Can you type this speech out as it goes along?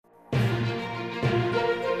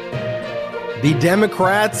The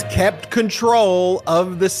Democrats kept control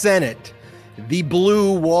of the Senate. The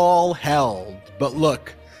blue wall held. But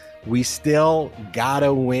look, we still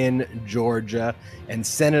gotta win Georgia, and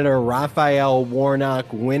Senator Raphael Warnock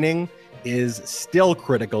winning is still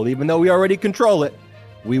critical, even though we already control it.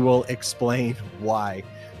 We will explain why.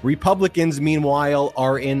 Republicans, meanwhile,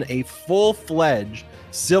 are in a full-fledged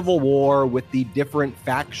civil war with the different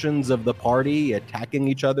factions of the party attacking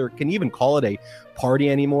each other. Can you even call it a party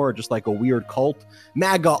anymore, just like a weird cult?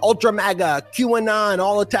 MAGA, Ultra MAGA, QAnon,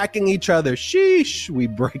 all attacking each other. Sheesh. We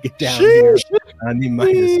break it down here on the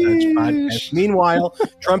Midas Touch podcast. Meanwhile,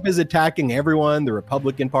 Trump is attacking everyone, the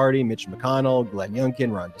Republican Party, Mitch McConnell, Glenn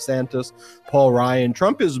Youngkin, Ron DeSantis, Paul Ryan.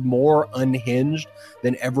 Trump is more unhinged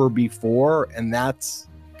than ever before, and that's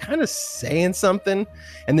kind of saying something.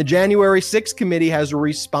 And the January 6th committee has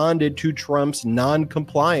responded to Trump's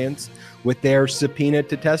non-compliance with their subpoena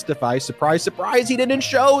to testify. Surprise, surprise, he didn't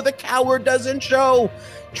show. The coward doesn't show.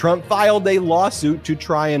 Trump filed a lawsuit to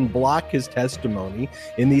try and block his testimony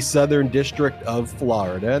in the Southern District of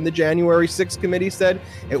Florida. And the January 6th committee said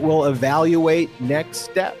it will evaluate next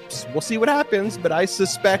steps. We'll see what happens, but I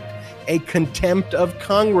suspect a contempt of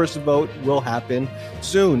Congress vote will happen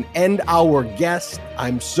soon. And our guest,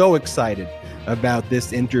 I'm so excited about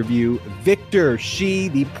this interview, Victor Shi,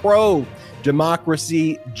 the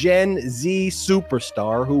pro-democracy Gen Z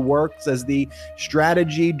superstar who works as the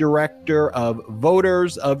strategy director of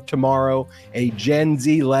Voters of Tomorrow, a Gen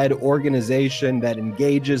Z-led organization that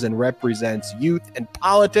engages and represents youth and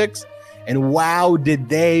politics. And wow, did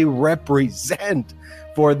they represent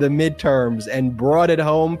for the midterms and brought it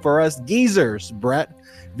home for us geezers, Brett.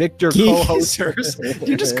 Victor geezers.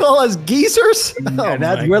 You just call us geezers?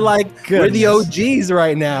 Yeah, we're the OGs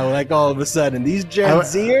right now. Like all of a sudden, these Gen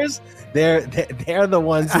Zers, they're the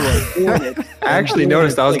ones who are doing it. I actually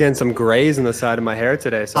noticed I was getting some grays in the side of my hair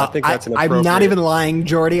today, so I think that's an appropriate. I'm not even lying,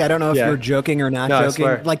 Jordy. I don't know if you're joking or not joking. I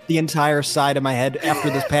swear. Like the entire side of my head after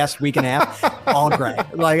this past week and a half, all gray.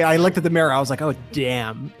 Like I looked at the mirror, I was like, oh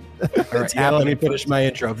damn. All right, let me finish my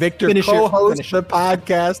intro. Victor co-hosts the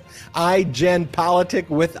podcast I Gen Politic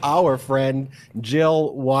with our friend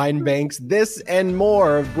Jill Winebanks. This and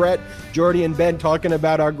more of Brett, Jordy, and Ben talking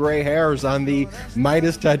about our gray hairs on the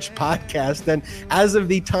Midas Touch podcast. And as of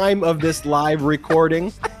the time of this live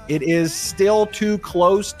recording, it is still too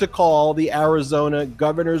close to call the Arizona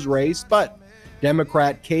governor's race, but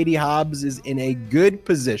Democrat Katie Hobbs is in a good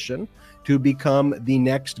position to become the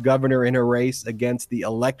next governor in a race against the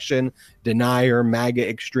election denier, MAGA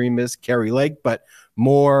extremist Carrie Lake. But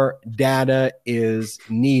more data is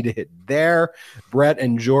needed there. Brett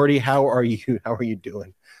and Jordy, how are you? How are you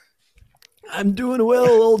doing? I'm doing well,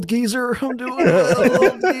 old geezer. I'm doing well,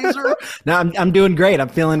 old geezer. No, I'm doing great. I'm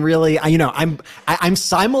feeling really, I'm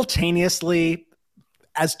simultaneously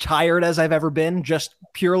as tired as I've ever been, just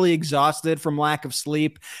purely exhausted from lack of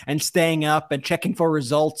sleep and staying up and checking for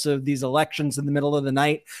results of these elections in the middle of the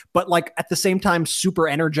night. But like at the same time, super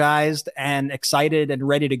energized and excited and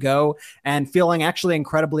ready to go and feeling actually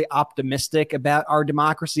incredibly optimistic about our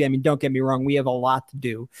democracy. I mean, don't get me wrong. We have a lot to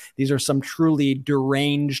do. These are some truly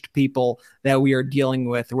deranged people that we are dealing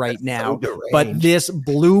with right now. But this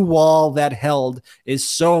blue wall that held is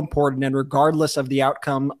so important. And regardless of the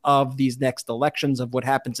outcome of these next elections, of what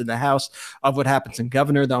happens in the House, of what happens in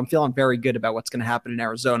governor, though I'm feeling very good about what's going to happen in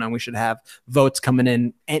Arizona. And we should have votes coming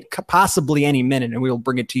in and possibly any minute, and we will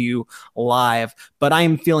bring it to you live. But I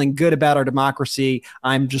am feeling good about our democracy.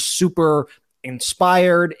 I'm just super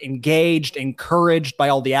inspired, engaged, encouraged by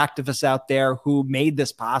all the activists out there who made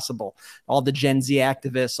this possible. All the Gen Z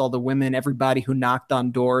activists, all the women, everybody who knocked on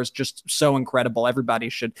doors, just so incredible. Everybody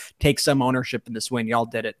should take some ownership in this win. Y'all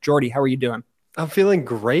did it. Jordy, how are you doing? I'm feeling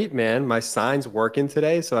great, man. My sign's working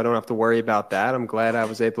today, so I don't have to worry about that. I'm glad I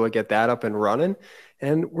was able to get that up and running.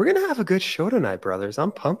 And we're going to have a good show tonight, brothers.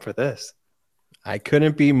 I'm pumped for this. I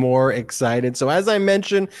couldn't be more excited. So as I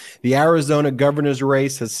mentioned, the Arizona governor's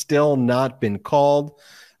race has still not been called.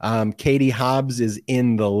 Katie Hobbs is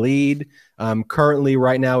in the lead. Currently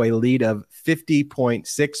right now a lead of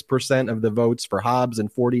 50.6% of the votes for Hobbs and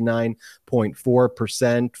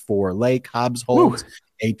 49.4% for Lake. Hobbs holds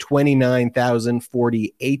a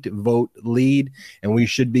 29,048 vote lead, and we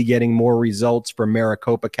should be getting more results from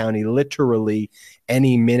Maricopa County literally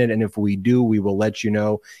any minute. And if we do, we will let you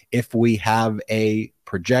know if we have a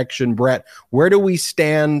projection. Brett, where do we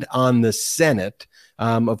stand on the Senate?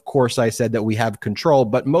 Of course, I said that we have control,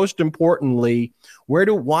 but most importantly,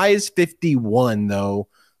 why is 51 though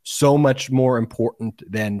so much more important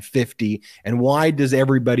than 50? And why does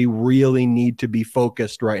everybody really need to be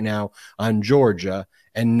focused right now on Georgia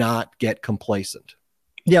and not get complacent?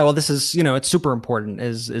 Yeah, well, this is, it's super important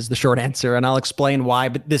is the short answer. And I'll explain why.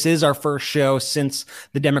 But this is our first show since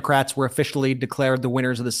the Democrats were officially declared the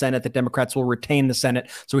winners of the Senate. The Democrats will retain the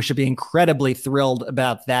Senate. So we should be incredibly thrilled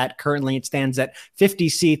about that. Currently, it stands at 50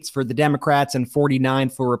 seats for the Democrats and 49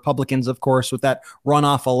 for Republicans, of course, with that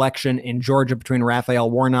runoff election in Georgia between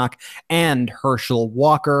Raphael Warnock and Herschel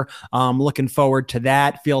Walker. Looking forward to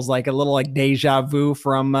that. Feels like a little like deja vu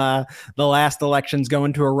from the last elections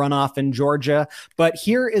going to a runoff in Georgia. But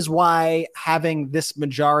here is why having this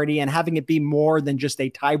majority and having it be more than just a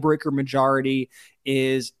tiebreaker majority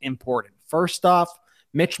is important. First off,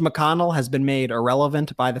 Mitch McConnell has been made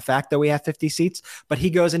irrelevant by the fact that we have 50 seats, but he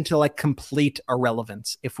goes into like complete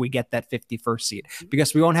irrelevance if we get that 51st seat,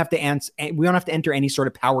 because we won't have to enter any sort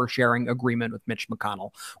of power sharing agreement with Mitch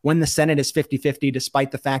McConnell. When the Senate is 50-50,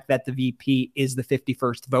 despite the fact that the VP is the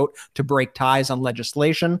 51st vote to break ties on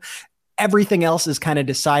legislation, everything else is kind of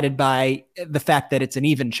decided by the fact that it's an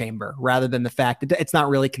even chamber rather than the fact that it's not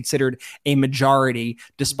really considered a majority,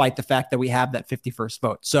 despite the fact that we have that 51st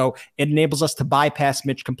vote. So it enables us to bypass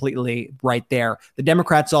Mitch completely right there. The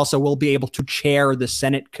Democrats also will be able to chair the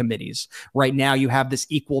Senate committees. Right now, you have this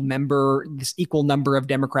equal number of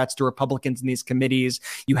Democrats to Republicans in these committees.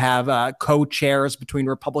 You have co-chairs between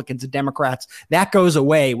Republicans and Democrats. That goes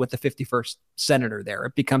away with the 51st senator there.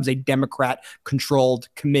 It becomes a Democrat-controlled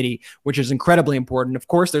committee, which is incredibly important. Of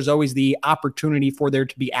course, there's always the opportunity for there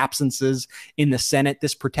to be absences in the Senate.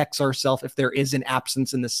 This protects ourselves if there is an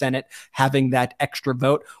absence in the Senate, having that extra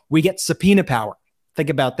vote. We get subpoena power. Think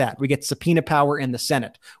about that. We get subpoena power in the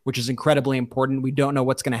Senate, which is incredibly important. We don't know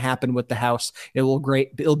what's going to happen with the House. It'll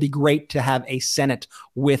be great to have a Senate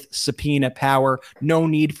with subpoena power. No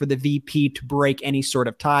need for the VP to break any sort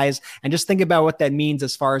of ties. And just think about what that means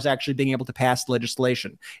as far as actually being able to pass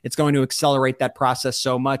legislation. It's going to accelerate that process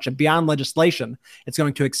so much. And beyond legislation, it's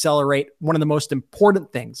going to accelerate one of the most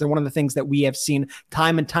important things, and one of the things that we have seen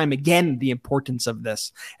time and time again, the importance of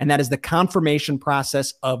this, and that is the confirmation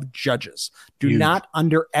process of judges. Do not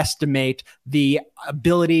underestimate the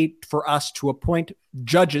ability for us to appoint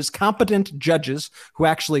judges, competent judges who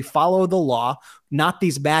actually follow the law, not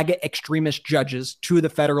these MAGA extremist judges, to the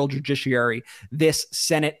federal judiciary. This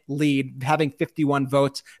Senate lead, having 51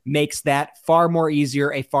 votes, makes that far more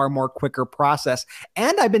easier, a far more quicker process.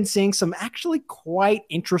 And I've been seeing some actually quite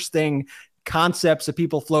interesting concepts of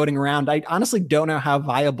people floating around. I honestly don't know how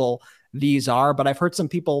viable these are, but I've heard some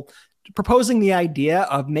people proposing the idea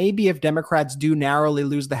of maybe if Democrats do narrowly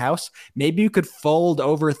lose the House, maybe you could fold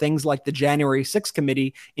over things like the January 6th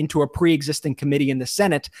committee into a pre-existing committee in the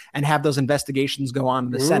Senate and have those investigations go on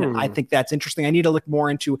in the Senate. I think that's interesting. I need to look more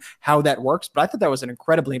into how that works, but I thought that was an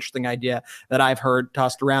incredibly interesting idea that I've heard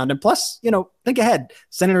tossed around. And plus, think ahead.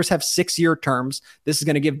 Senators have 6-year terms. This is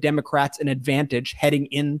going to give Democrats an advantage heading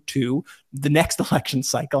into the next election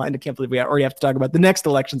cycle. I can't believe we already have to talk about the next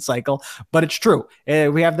election cycle, but it's true.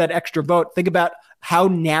 We have that extra vote. Think about how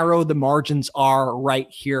narrow the margins are right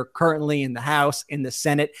here currently in the House, in the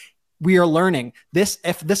Senate. We are learning this.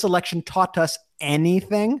 If this election taught us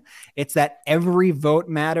anything, it's that every vote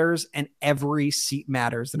matters and every seat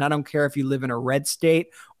matters. And I don't care if you live in a red state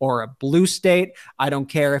or a blue state. I don't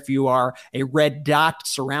care if you are a red dot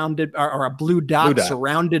surrounded or a blue dot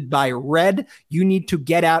surrounded by red. You need to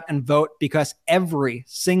get out and vote, because every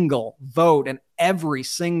single vote and every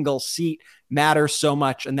single seat matters so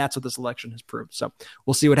much. And that's what this election has proved. So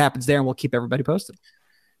we'll see what happens there, and we'll keep everybody posted.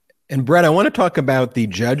 And Brett, I want to talk about the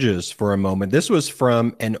judges for a moment. This was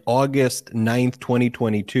from an August 9th,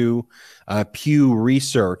 2022 Pew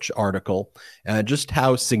Research article, just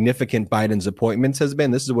how significant Biden's appointments has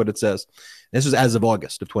been. This is what it says. This is as of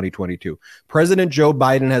August of 2022. President Joe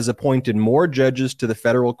Biden has appointed more judges to the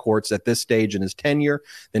federal courts at this stage in his tenure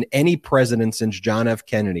than any president since John F.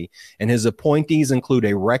 Kennedy, and his appointees include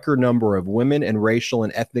a record number of women and racial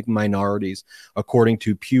and ethnic minorities, according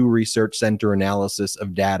to Pew Research Center analysis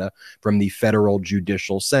of data from the Federal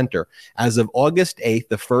Judicial Center. As of August 8th,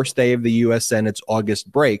 the first day of the U.S. Senate's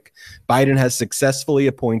August break, Biden has successfully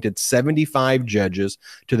appointed 75 judges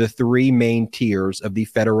to the 3 main tiers of the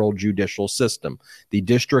federal judicial system: the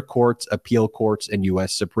district courts, appeal courts, and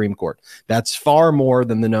U.S. Supreme Court. That's far more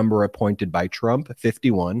than the number appointed by Trump,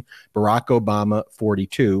 51, Barack Obama,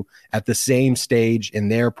 42, at the same stage in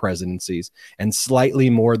their presidencies, and slightly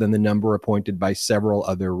more than the number appointed by several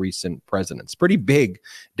other recent presidents. Pretty big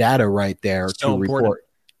data right there to report.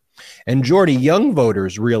 And Jordy, young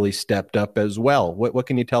voters really stepped up as well. What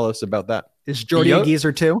can you tell us about that? Is Jordy a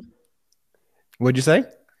geezer too? What'd you say?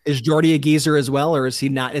 Is Jordy a geezer as well, or is he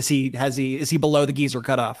not? Is he below the geezer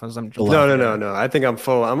cutoff? No. I think I'm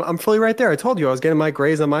full. I'm fully right there. I told you I was getting my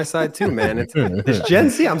grades on my side too, man. It's Gen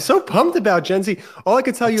Z. I'm so pumped about Gen Z. All I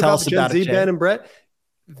can tell you about Gen Z, Ben and Brett,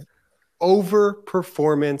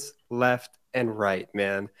 overperformance left and right,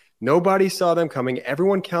 man. Nobody saw them coming.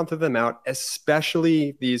 Everyone counted them out,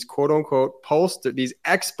 especially these quote unquote these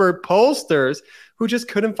expert pollsters who just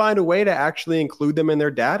couldn't find a way to actually include them in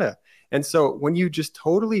their data. And so when you just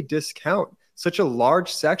totally discount such a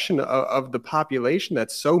large section of the population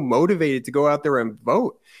that's so motivated to go out there and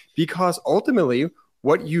vote, because ultimately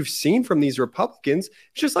what you've seen from these Republicans is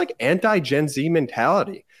just like anti-Gen Z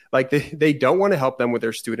mentality. Like they don't want to help them with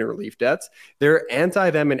their student relief debts. They're anti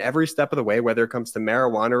them in every step of the way, whether it comes to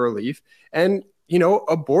marijuana relief and,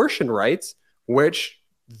 abortion rights, which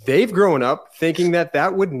they've grown up thinking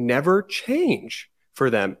that would never change for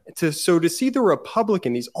them. To see the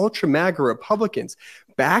these ultra MAGA Republicans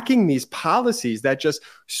backing these policies that just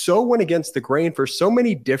so went against the grain for so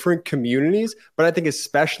many different communities, but I think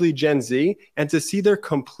especially Gen Z, and to see their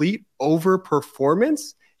complete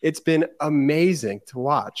overperformance, it's been amazing to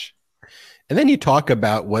watch. And then you talk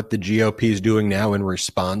about what the GOP is doing now in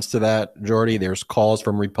response to that, Jordy. There's calls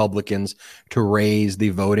from Republicans to raise the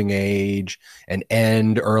voting age and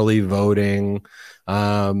end early voting.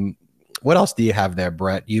 What else do you have there,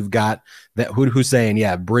 Brett? You've got that who's saying,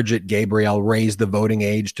 yeah, Bridget Gabriel raised the voting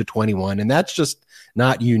age to 21. And that's just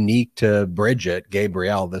not unique to Bridget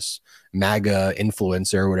Gabriel, this MAGA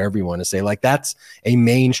influencer, or whatever you want to say. Like, that's a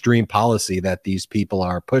mainstream policy that these people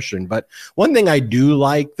are pushing. But one thing I do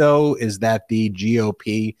like, though, is that the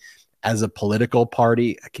GOP as a political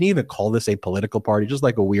party, I can even call this a political party, just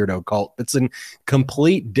like a weirdo cult. It's in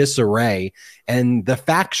complete disarray. And the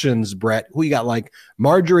factions, Brett, who you got, like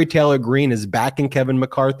Marjorie Taylor Greene is backing Kevin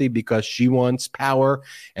McCarthy because she wants power.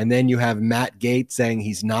 And then you have Matt Gaetz saying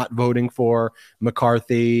he's not voting for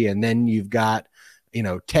McCarthy. And then you've got,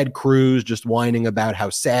 Ted Cruz just whining about how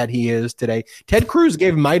sad he is today. Ted Cruz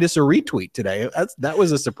gave Midas a retweet today. That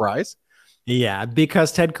was a surprise. Yeah,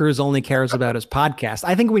 because Ted Cruz only cares about his podcast.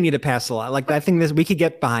 I think we need to pass a law. I think we could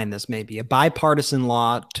get behind this, maybe a bipartisan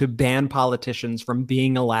law to ban politicians from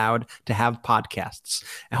being allowed to have podcasts.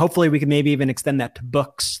 And hopefully we can maybe even extend that to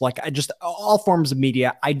books, all forms of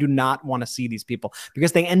media. I do not want to see these people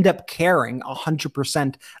because they end up caring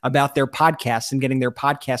 100% about their podcasts and getting their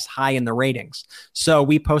podcasts high in the ratings. So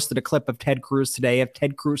we posted a clip of Ted Cruz today, of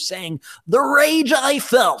Ted Cruz saying, the rage I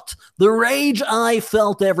felt,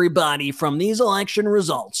 everybody, from these election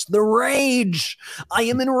results, the rage. I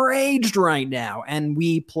am enraged right now. And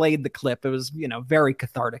we played the clip. It was, very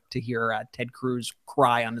cathartic to hear Ted Cruz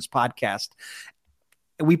cry on his podcast.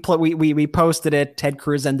 We posted it. Ted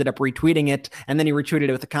Cruz ended up retweeting it, and then he retweeted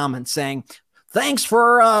it with a comment saying, Thanks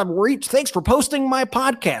for posting my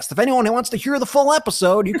podcast. If anyone wants to hear the full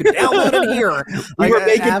episode, you can download it here. We were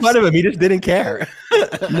making fun of him. He just didn't care.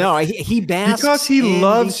 No, he basks because he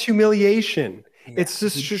loves humiliation. Yeah. It's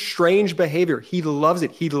just strange behavior. He loves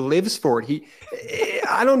it. He lives for it.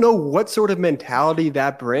 I don't know what sort of mentality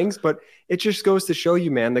that brings, but it just goes to show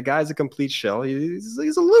you, man, the guy's a complete shell. He's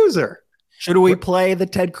a loser. Should we play the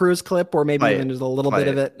Ted Cruz clip, or maybe even just a little bit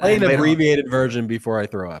of it? Play an abbreviated version before I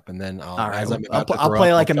throw up, and then I'll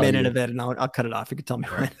play like a minute of it, and I'll cut it off. You can tell me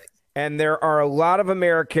when. And there are a lot of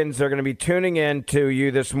Americans that are going to be tuning in to you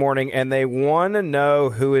this morning, and they want to know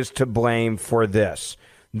who is to blame for this.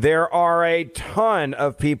 There are a ton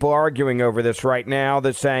of people arguing over this right now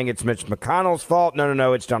that's saying it's Mitch McConnell's fault.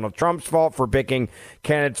 No, it's Donald Trump's fault for picking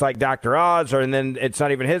candidates like Dr. Oz, and then it's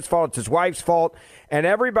not even his fault, it's his wife's fault. And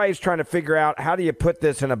everybody's trying to figure out, how do you put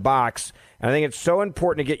this in a box? And I think it's so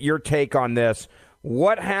important to get your take on this.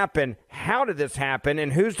 What happened? How did this happen?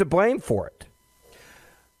 And who's to blame for it?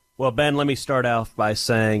 Well, Ben, let me start off by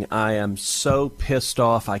saying I am so pissed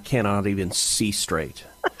off I cannot even see straight.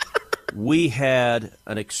 We had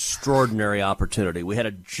an extraordinary opportunity. We had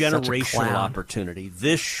a generational opportunity.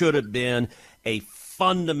 This should have been a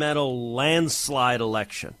fundamental landslide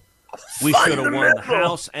election. We should have won the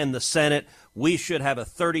House and the Senate. We should have a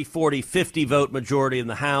 30, 40, 50 vote majority in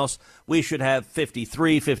the House. We should have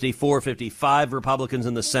 53, 54, 55 Republicans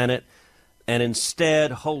in the Senate. And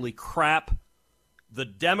instead, holy crap, the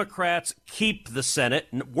Democrats keep the Senate.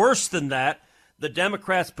 And worse than that, the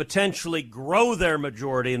Democrats potentially grow their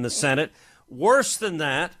majority in the Senate. Worse than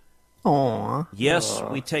that, yes,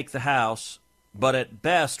 we take the House, but at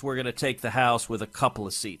best we're going to take the House with a couple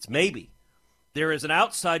of seats. Maybe. There is an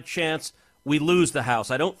outside chance we lose the House.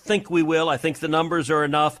 I don't think we will. I think the numbers are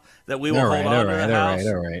enough that we will hold on to the House.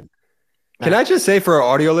 All right. Can I just say for our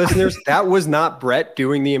audio listeners, that was not Brett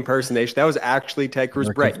doing the impersonation. That was actually Ted Cruz.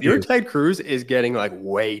 Brett, your Ted Cruz is getting like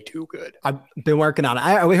way too good. I've been working on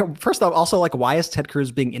it. First off, also like, why is Ted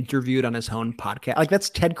Cruz being interviewed on his own podcast? Like that's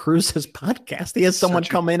Ted Cruz's podcast. He has someone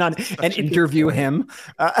come in on and interview him.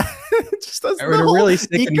 It just does really sick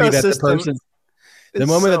to me that the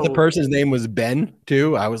moment that the person's name was Ben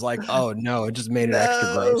too, I was like, oh no, it just made it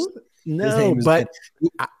extra gross. No, but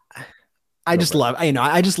I just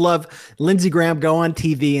love Lindsey Graham go on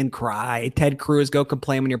TV and cry. Ted Cruz go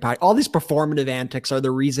complain when you're podcast. All these performative antics are the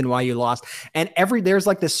reason why you lost. And there's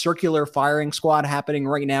like this circular firing squad happening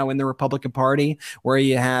right now in the Republican Party where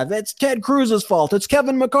you have, it's Ted Cruz's fault. It's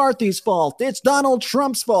Kevin McCarthy's fault. It's Donald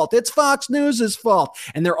Trump's fault. It's Fox News's fault.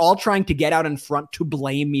 And they're all trying to get out in front to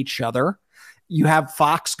blame each other. You have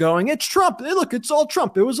Fox going, it's Trump. Hey, look, it's all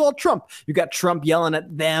Trump. It was all Trump. You got Trump yelling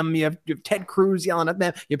at them. You have Ted Cruz yelling at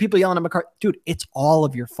them. You have people yelling at McCarthy. Dude, it's all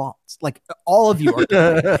of your faults. Like all of you are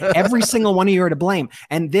to blame. Every single one of you are to blame.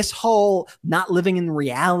 And this whole not living in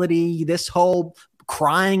reality, this whole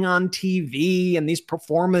crying on TV and these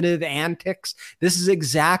performative antics, this is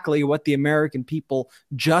exactly what the American people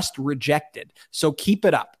just rejected. So keep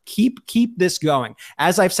it up. Keep this going.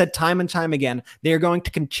 As I've said time and time again, they're going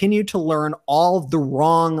to continue to learn all the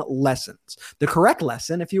wrong lessons. The correct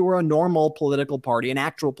lesson, if you were a normal political party, an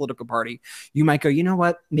actual political party, you might go, you know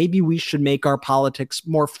what? Maybe we should make our politics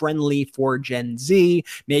more friendly for Gen Z.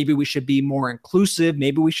 Maybe we should be more inclusive.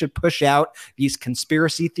 Maybe we should push out these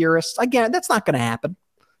conspiracy theorists. Again, that's not going to happen.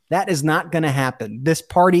 That is not going to happen. This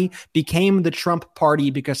party became the Trump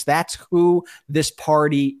party because that's who this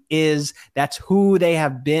party is. That's who they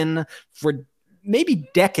have been for maybe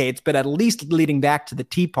decades, but at least leading back to the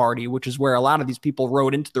Tea Party, which is where a lot of these people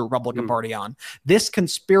rode into the Republican Party on. This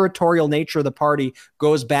conspiratorial nature of the party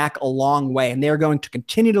goes back a long way, and they're going to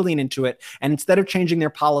continue to lean into it. And instead of changing their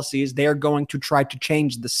policies, they're going to try to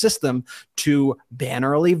change the system to ban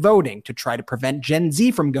early voting, to try to prevent Gen Z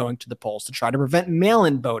from going to the polls, to try to prevent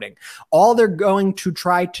mail-in voting. All they're going to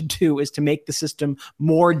try to do is to make the system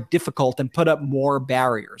more difficult and put up more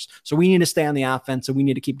barriers. So we need to stay on the offense, and we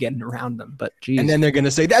need to keep getting around them. But and then they're going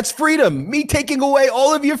to say, that's freedom. Me taking away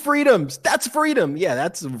all of your freedoms. That's freedom. Yeah,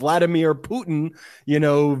 that's Vladimir Putin,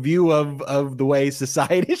 view of the way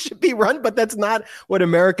society should be run. But that's not what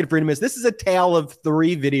American freedom is. This is a tale of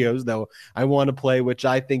 3 videos, though, I want to play, which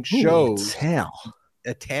I think shows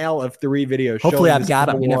a tale of 3 videos. Hopefully I've got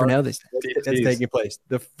them. You never know this. That's taking place.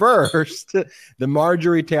 The first, the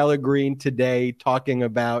Marjorie Taylor Greene today talking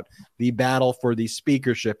about the battle for the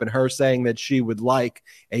speakership and her saying that she would like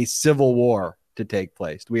a civil war to take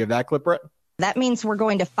place. Do we have that clip, Brett? That means we're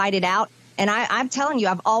going to fight it out. And I'm telling you,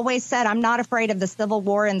 I've always said I'm not afraid of the civil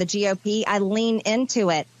war in the GOP. I lean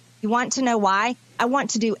into it. You want to know why? I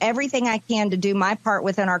want to do everything I can to do my part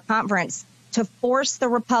within our conference to force the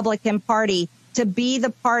Republican Party to be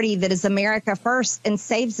the party that is America first and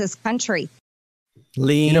saves this country.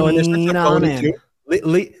 Lean on in.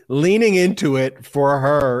 Leaning into it for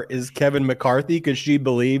her is Kevin McCarthy because she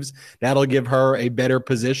believes that'll give her a better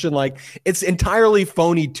position. Like, it's entirely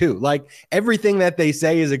phony too. Like, everything that they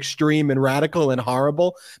say is extreme and radical and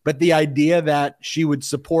horrible. But the idea that she would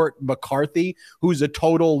support McCarthy, who's a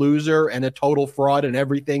total loser and a total fraud in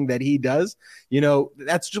everything that he does,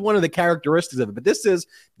 that's just one of the characteristics of it. But this is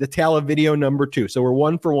the tale of video number 2. So we're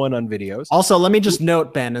 1 for 1 on videos. Also, let me just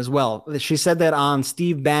note, Ben, as well. She said that on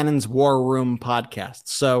Steve Bannon's War Room podcast.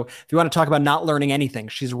 So if you want to talk about not learning anything,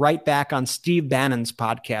 she's right back on Steve Bannon's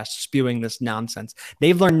podcast spewing this nonsense.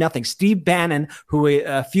 They've learned nothing. Steve Bannon, who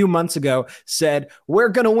a few months ago said, we're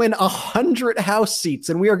going to win 100 House seats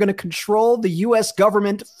and we are going to control the U.S.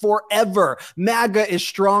 government forever. MAGA is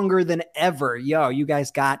stronger than ever. Yo, you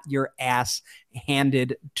guys got your ass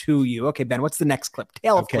handed to you. Okay, Ben, what's the next clip?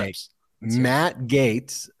 Tale of clips. Matt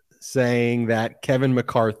Gaetz saying that Kevin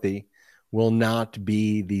McCarthy will not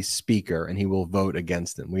be the speaker and he will vote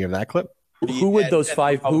against him. We have that clip. Who would those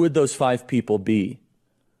 5 people be?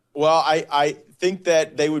 Well, I think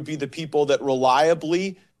that they would be the people that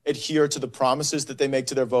reliably adhere to the promises that they make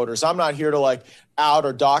to their voters. I'm not here to out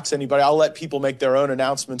or dox anybody. I'll let people make their own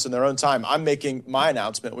announcements in their own time. I'm making my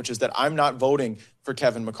announcement, which is that I'm not voting for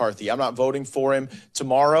Kevin McCarthy. I'm not voting for him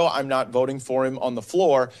tomorrow. I'm not voting for him on the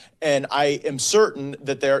floor. And I am certain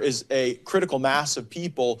that there is a critical mass of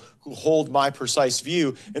people who hold my precise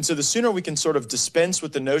view. And so the sooner we can sort of dispense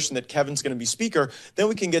with the notion that Kevin's going to be speaker, then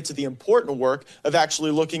we can get to the important work of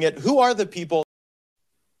actually looking at who are the people.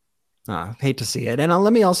 Hate to see it. And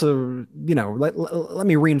let me also, let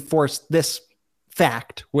me reinforce this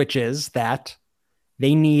fact, which is that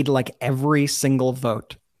they need every single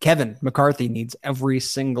vote. Kevin McCarthy needs every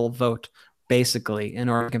single vote basically, in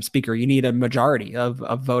order to become speaker. You need a majority of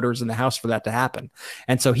voters in the House for that to happen.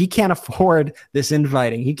 And so he can't afford this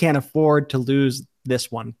infighting. He can't afford to lose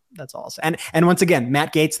this one. That's all. And once again,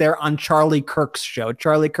 Matt Gaetz there on Charlie Kirk's show.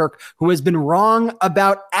 Charlie Kirk, who has been wrong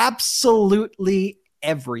about absolutely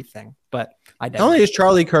everything. But not only is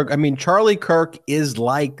Charlie Kirk, I mean, Charlie Kirk is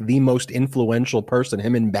like the most influential person,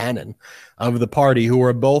 him and Bannon, of the party, who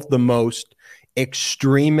are both the most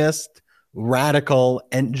extremist, radical,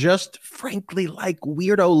 and just frankly like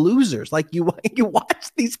weirdo losers. Like you watch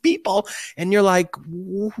these people and you're like,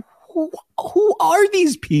 who are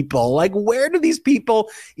these people? Like, where do these people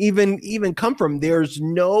even come from? There's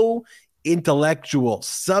no intellectual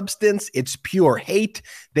substance. It's pure hate.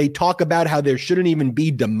 They talk about how there shouldn't even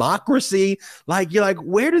be democracy. Like, you're like,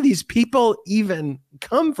 where do these people even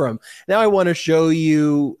come from? Now I want to show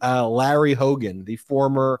you Larry Hogan, the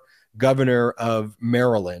former governor of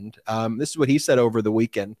Maryland. This is what he said over the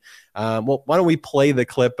weekend. Well, why don't we play the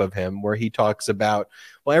clip of him where he talks about,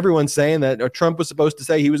 well, everyone's saying that Trump was supposed to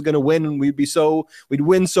say he was going to win and we'd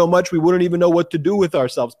win so much we wouldn't even know what to do with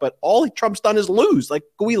ourselves. But all Trump's done is lose. Like,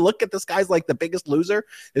 can we look at this guy's like the biggest loser?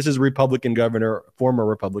 This is former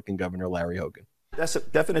Republican governor Larry Hogan. That's a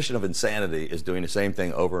definition of insanity, is doing the same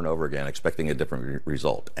thing over and over again, expecting a different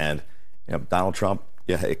result. And Donald Trump,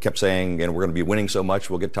 he kept saying, we're going to be winning so much,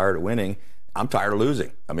 we'll get tired of winning. I'm tired of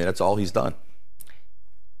losing. I mean, that's all he's done.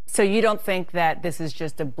 So you don't think that this is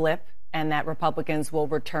just a blip and that Republicans will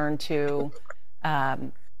return to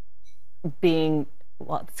being,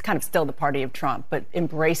 well, it's kind of still the party of Trump, but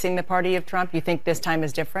embracing the party of Trump? You think this time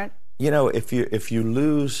is different? If you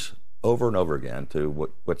lose over and over again to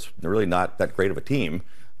what's really not that great of a team,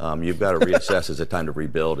 you've got to reassess. Is it time to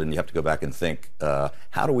rebuild? And you have to go back and think,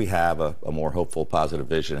 how do we have a more hopeful, positive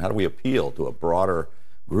vision? How do we appeal to a broader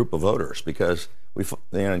group of voters? Because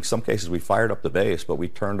in some cases we fired up the base, but we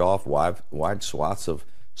turned off wide swaths of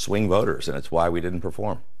swing voters, and it's why we didn't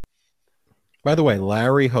perform. By the way,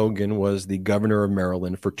 Larry Hogan was the governor of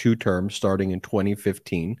Maryland for 2 terms starting in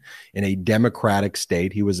 2015 in a Democratic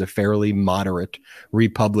state. He was a fairly moderate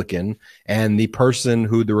Republican, and the person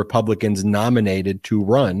who the Republicans nominated to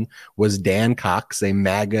run was Dan Cox, a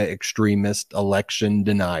MAGA extremist election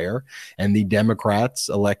denier, and the Democrats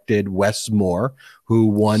elected Wes Moore, who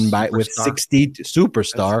won with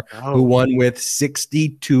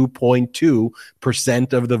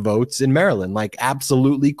 62.2% of the votes in Maryland, like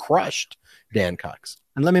absolutely crushed Dan Cox.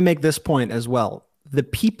 And let me make this point as well. The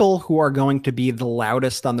people who are going to be the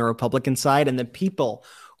loudest on the Republican side and the people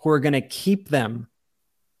who are going to keep them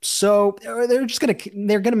they're going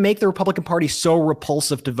to make the Republican Party so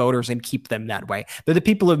repulsive to voters and keep them that way. They're the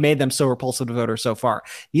people who have made them so repulsive to voters so far.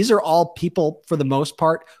 These are all people, for the most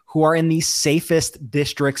part, who are in the safest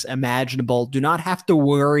districts imaginable, do not have to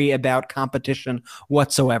worry about competition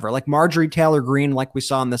whatsoever. Like Marjorie Taylor Greene, like we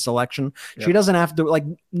saw in this election, she doesn't have to, like,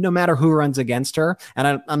 no matter who runs against her,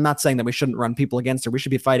 and I'm not saying that we shouldn't run people against her. We should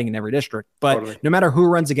be fighting in every district. But no matter who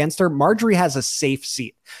runs against her, Marjorie has a safe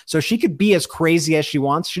seat. So she could be as crazy as she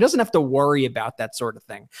wants. She doesn't have to worry about that sort of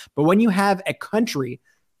thing. But when you have a country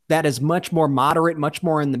that is much more moderate, much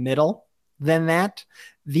more in the middle than that,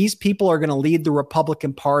 these people are going to lead the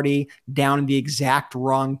Republican Party down the exact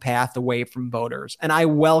wrong path away from voters. And I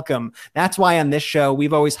welcome, that's why on this show,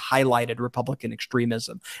 we've always highlighted Republican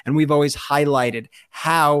extremism. And we've always highlighted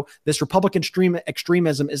how this Republican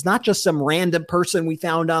extremism is not just some random person we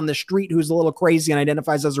found on the street who's a little crazy and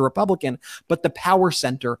identifies as a Republican, but the power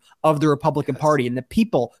center of the Republican Party and the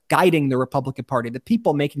people guiding the Republican Party, the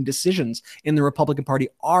people making decisions in the Republican Party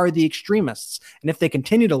are the extremists. And if they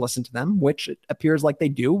continue to listen to them, which it appears like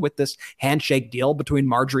they do with this handshake deal between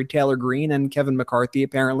Marjorie Taylor Greene and Kevin McCarthy,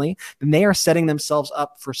 apparently, then they are setting themselves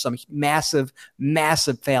up for some massive,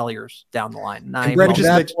 massive failures down the line. And Brett, just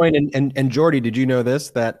that point, and Jordy, did you know this?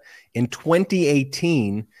 That in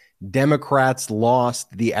 2018, Democrats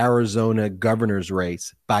lost the Arizona governor's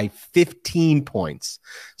race by 15 points.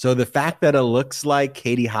 So the fact that it looks like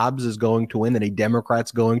Katie Hobbs is going to win, that a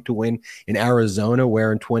Democrat's going to win in Arizona,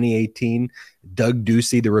 where in 2018, Doug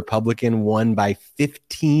Ducey, the Republican, won by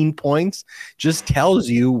 15 points, just tells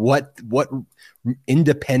you what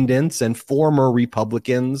independents and former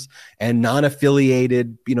Republicans and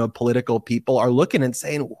non-affiliated, political people are looking and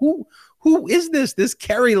saying, who is this? This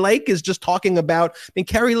Carrie Lake is just talking about,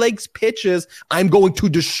 Carrie Lake's pitch is, I'm going to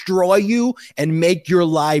destroy you and make your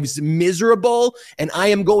lives miserable. And I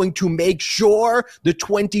am going to make sure the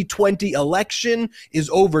 2020 election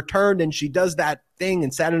is overturned. And she does that thing,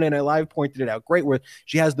 and Saturday Night Live pointed it out great, where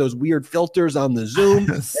she has those weird filters on the Zoom.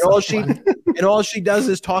 And all she does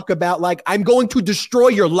is talk about, like, I'm going to destroy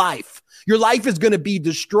your life. Your life is going to be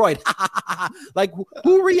destroyed. Like,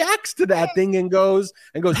 who reacts to that thing and goes,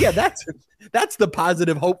 yeah, that's the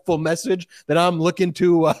positive, hopeful message that I'm looking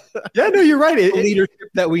to. Yeah, no, you're right. The leadership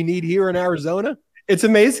that we need here in Arizona. It's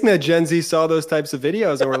amazing that Gen Z saw those types of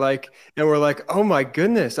videos and we're like, oh my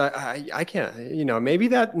goodness, I can't,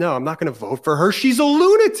 maybe I'm not going to vote for her. She's a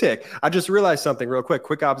lunatic. I just realized something real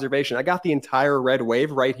quick observation. I got the entire red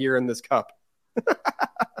wave right here in this cup.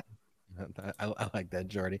 I like that,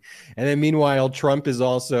 Jordy. And then meanwhile, Trump is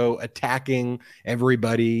also attacking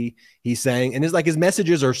everybody. He's saying, and his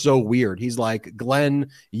messages are so weird. He's like Glenn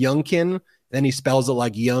Youngkin. Then he spells it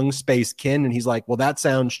like Young Space Kin, and he's like, "Well, that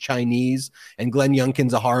sounds Chinese." And Glenn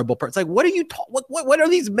Youngkin's a horrible person. It's like, what are you? What are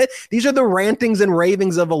these? These are the rantings and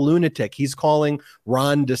ravings of a lunatic. He's calling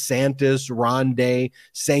Ron DeSantis Ron De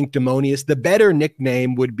Sanctimonious. The better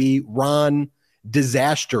nickname would be Ron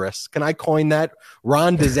Disastrous. Can I coin that?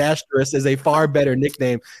 Ron Disastrous is a far better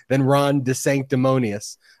nickname than Ron De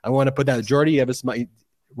Sanctimonious. I want to put that. Jordy, you have a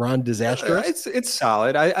Ron Disastrous? It's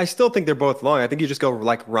solid. I still think they're both long. I think you just go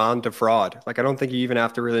like Ron to fraud. Like, I don't think you even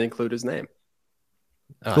have to really include his name.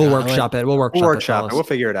 We'll workshop it. We'll workshop it. We'll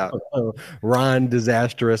figure it out. Ron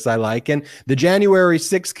Disastrous, I like. And the January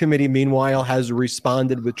 6th committee, meanwhile, has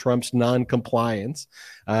responded with Trump's non-compliance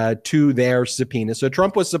to their subpoena. So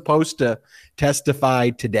Trump was supposed to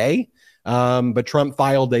testify today. But Trump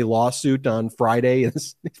filed a lawsuit on Friday.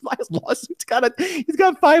 His lawsuit's he's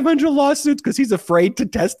got 500 lawsuits because he's afraid to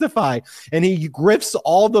testify, and he grifts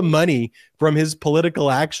all the money from his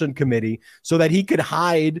political action committee so that he could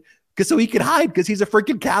hide. Because he's a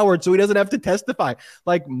freaking coward, so he doesn't have to testify.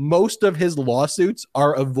 Like, most of his lawsuits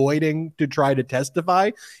are avoiding to try to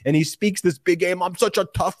testify, and he speaks this big game. I'm such a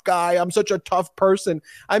tough guy. I'm such a tough person.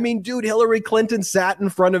 I mean, dude, Hillary Clinton sat in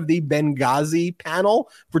front of the Benghazi panel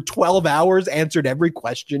for 12 hours, answered every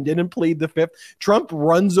question, didn't plead the fifth. Trump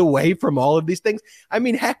runs away from all of these things. I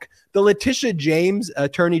mean, heck, the Letitia James,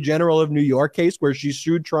 Attorney General of New York case where she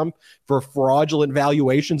sued Trump for fraudulent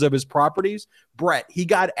valuations of his properties. Brett, he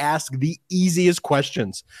got asked the easiest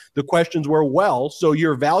questions. The questions were, well, so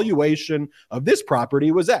your valuation of this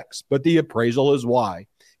property was X, but the appraisal is Y.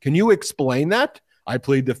 Can you explain that? I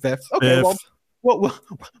plead the fifth. Okay, well,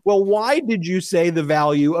 why did you say the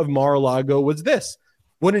value of Mar-a-Lago was this?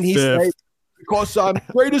 Wouldn't he say, because I'm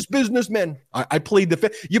greatest businessman? I plead the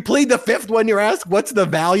fifth. You plead the fifth when you're asked what's the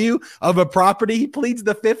value of a property. He pleads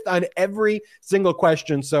the fifth on every single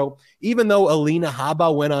question. So even though Alina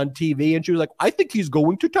Habba went on TV and she was like, I think he's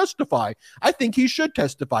going to testify. I think he should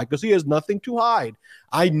testify because he has nothing to hide.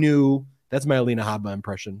 I knew that's my Alina Habba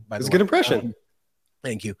impression. By the way, it's a good impression.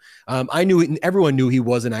 Thank you. Everyone knew he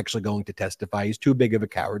wasn't actually going to testify. He's too big of a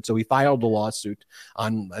coward. So he filed a lawsuit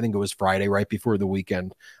on, I think it was Friday, right before the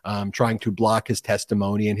weekend, trying to block his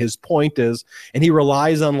testimony. And his point is, and he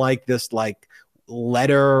relies on this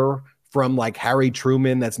letter from Harry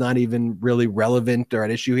Truman that's not even really relevant or at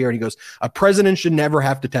issue here. And he goes, a president should never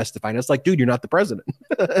have to testify. And it's like, dude, you're not the president.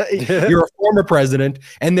 You're a former president.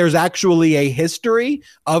 And there's actually a history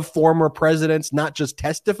of former presidents not just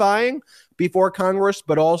testifying before Congress,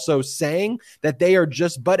 but also saying that they are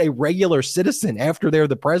just but a regular citizen after they're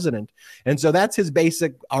the president. And so that's his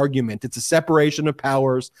basic argument. It's a separation of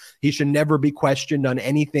powers. He should never be questioned on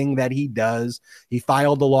anything that he does. He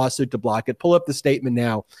filed a lawsuit to block it. Pull up the statement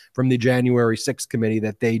now from the January 6th committee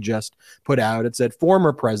that they just put out. It said,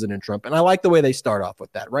 former President Trump. And I like the way they start off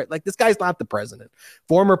with that, right? Like, this guy's not the president.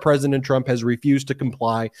 Former President Trump has refused to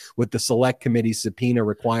comply with the select committee's subpoena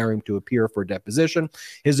requiring him to appear for deposition.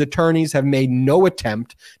 His attorneys have made no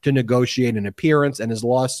attempt to negotiate an appearance, and his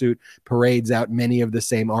lawsuit parades out many of the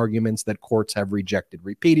same arguments that courts have rejected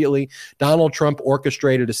repeatedly. Donald Trump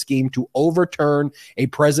orchestrated a scheme to overturn a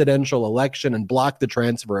presidential election and block the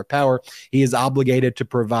transfer of power. He is obligated to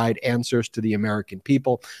provide answers to the American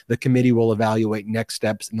people. The committee will evaluate next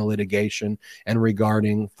steps in the litigation and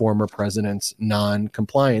regarding former president's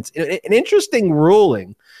non-compliance. An interesting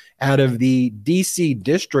ruling out of the D.C.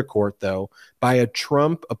 District Court, though, by a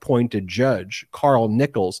Trump-appointed judge, Carl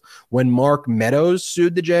Nichols, when Mark Meadows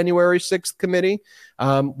sued the January 6th committee,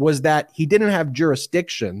 was that he didn't have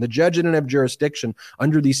jurisdiction. The judge didn't have jurisdiction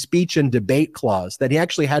under the speech and debate clause, that he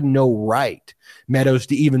actually had no right, Meadows,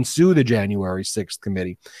 to even sue the January 6th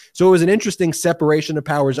committee. So it was an interesting separation of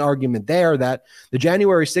powers argument there, that the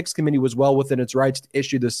January 6th committee was well within its rights to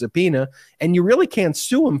issue the subpoena, and you really can't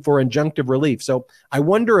sue him for injunctive relief. So I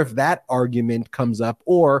wonder if that argument comes up,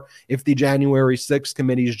 or if the January January 6th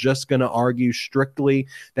committee is just going to argue strictly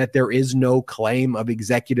that there is no claim of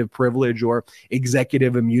executive privilege or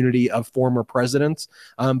executive immunity of former presidents.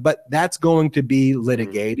 But that's going to be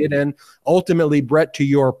litigated. And ultimately, Brett, to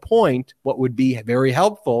your point, what would be very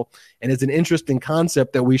helpful, and it's an interesting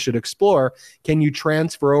concept that we should explore, can you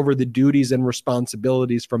transfer over the duties and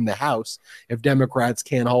responsibilities from the House if Democrats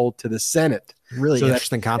can't hold to the Senate? Really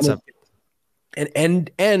interesting concept.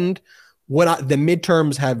 And what the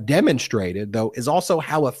midterms have demonstrated, though, is also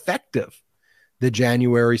how effective the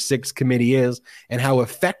January 6th committee is and how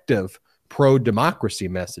effective pro-democracy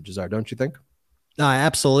messages are, don't you think?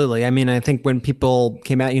 Absolutely. I mean, I think when people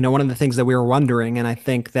came out, one of the things that we were wondering, and I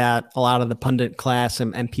think that a lot of the pundit class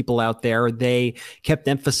and people out there, they kept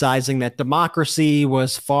emphasizing that democracy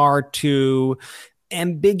was far too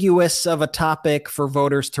ambiguous of a topic for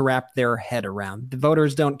voters to wrap their head around. The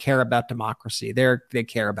voters don't care about democracy. They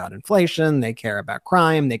care about inflation. They care about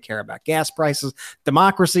crime. They care about gas prices.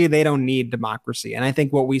 Democracy, they don't need democracy. And I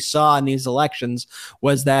think what we saw in these elections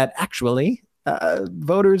was that actually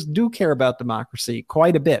voters do care about democracy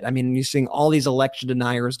quite a bit. I mean, you're seeing all these election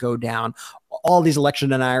deniers go down, all these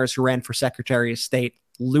election deniers who ran for Secretary of State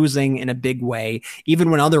losing in a big way.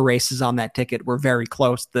 Even when other races on that ticket were very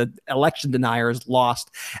close, the election deniers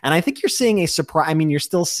lost. And I think you're seeing a surprise. I mean, you're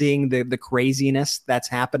still seeing the craziness that's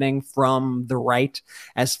happening from the right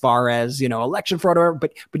as far as, election fraud,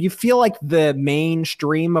 but you feel like the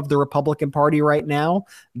mainstream of the Republican Party right now,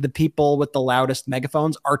 the people with the loudest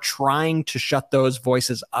megaphones are trying to shut those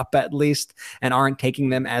voices up at least and aren't taking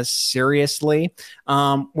them as seriously,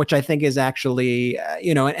 which I think is actually,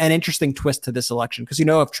 an interesting twist to this election. Because,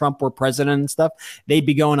 if Trump were president and stuff, they'd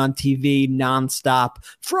be going on TV nonstop.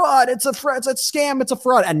 Fraud, it's a fraud, it's a scam, it's a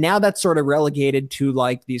fraud. And now that's sort of relegated to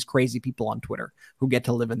like these crazy people on Twitter who get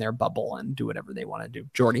to live in their bubble and do whatever they want to do.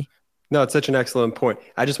 Jordy? No, it's such an excellent point.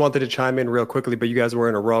 I just wanted to chime in real quickly, but you guys were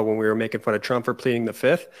in a row when we were making fun of Trump for pleading the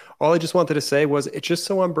fifth. All I just wanted to say was it's just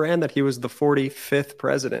so on brand that he was the 45th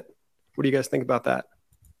president. What do you guys think about that?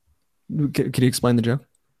 Can you explain the joke?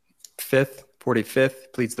 Fifth.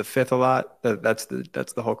 45th, pleads the fifth a lot. That's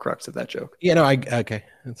the whole crux of that joke. Okay,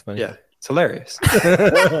 that's funny. Yeah, it's hilarious.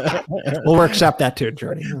 We'll workshop that too,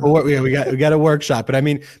 Jordy. Well, we got a workshop, but I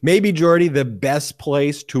mean, maybe Jordy, the best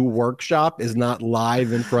place to workshop is not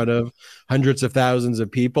live in front of hundreds of thousands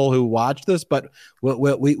of people who watch this, but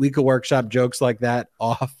we could workshop jokes like that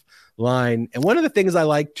offline. And one of the things I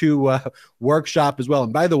like to workshop as well,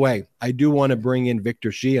 and by the way, I do want to bring in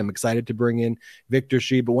Victor Shi. I'm excited to bring in Victor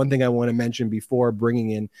Shi. But one thing I want to mention before bringing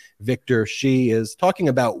in Victor Shi is talking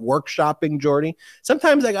about workshopping, Jordy.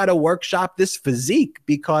 Sometimes I got to workshop this physique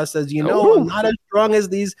because, as you know, I'm not as strong as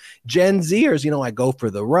these Gen Zers. I go for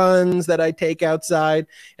the runs that I take outside.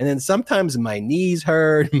 And then sometimes my knees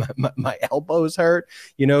hurt, my elbows hurt,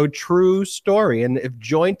 true story. And if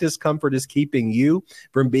joint discomfort is keeping you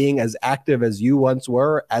from being as active as you once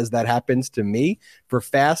were, as that happens to me, for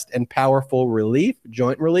fast and powerful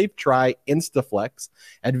joint relief, try Instaflex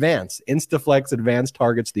Advance. Instaflex Advance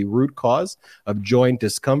targets the root cause of joint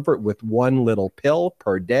discomfort with one little pill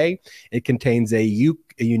per day. It contains a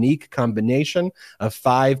unique combination of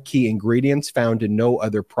 5 key ingredients found in no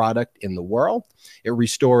other product in the world. It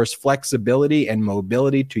restores flexibility and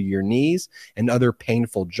mobility to your knees and other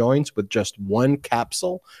painful joints with just 1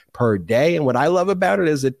 capsule per day. And what I love about it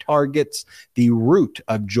is it targets the root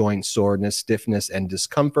of joint soreness, stiffness, and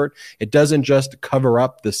discomfort. It doesn't just cover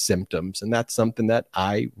up the symptoms, and that's something that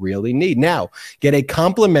I really need. Now, get a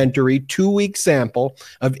complimentary 2-week sample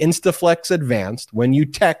of Instaflex Advanced when you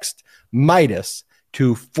text Midas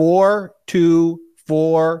to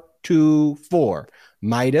 42424.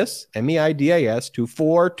 Midas, M-E-I-D-A-S, to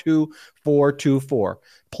 42424.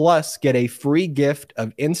 Plus, get a free gift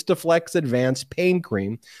of Instaflex Advanced Pain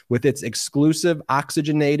Cream with its exclusive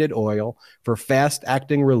oxygenated oil for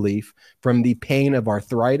fast-acting relief from the pain of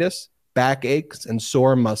arthritis, backaches, and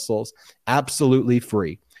sore muscles, absolutely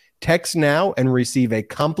free. Text now and receive a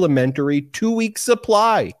complimentary 2-week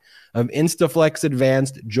supply of Instaflex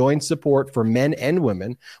Advanced joint support for men and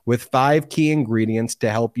women with 5 key ingredients to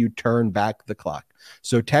help you turn back the clock.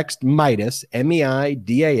 So text Midas,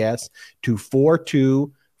 M-E-I-D-A-S, to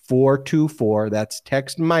 42424. That's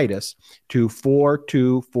text Midas to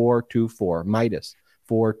 42424. Midas.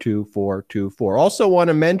 42424. Also want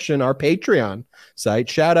to mention our Patreon site.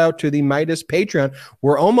 Shout out to the Midas Patreon.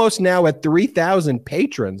 We're almost now at 3,000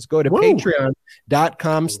 patrons. Go to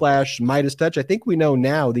patreon.com/Midas Touch. I think we know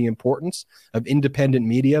now the importance of independent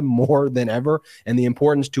media more than ever, and the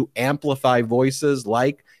importance to amplify voices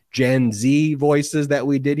like Gen Z voices that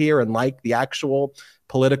we did here, and like the actual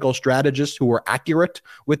political strategists who are accurate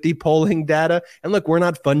with the polling data. And look, we're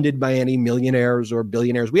not funded by any millionaires or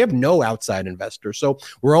billionaires. We have no outside investors. So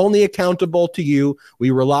we're only accountable to you.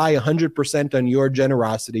 We rely 100% on your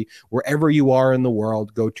generosity. Wherever you are in the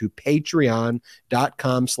world, go to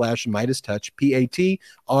patreon.com/MeidasTouch,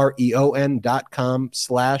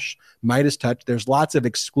 patreon.com/MeidasTouch. There's lots of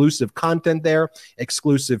exclusive content there,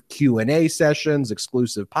 exclusive Q&A sessions,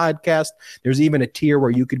 exclusive podcasts. There's even a tier where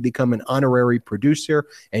you could become an honorary producer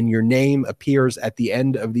and your name appears at the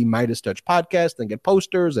end of the Midas Touch podcast and get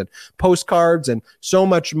posters and postcards and so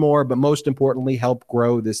much more. But most importantly, help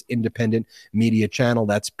grow this independent media channel.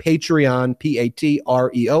 That's Patreon,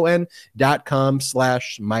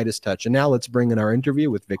 patreon.com/MeidasTouch. And now let's bring in our interview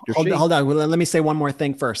with Victor Shi. Hold on. Let me say one more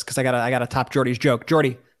thing first, because I gotta top Jordy's joke.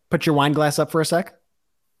 Jordy, put your wine glass up for a sec.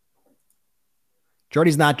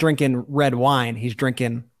 Jordy's not drinking red wine. He's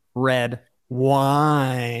drinking red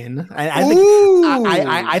wine.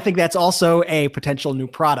 I think that's also a potential new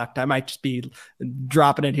product. I might just be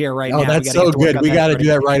dropping it here right now. Oh, that's so good. We got to do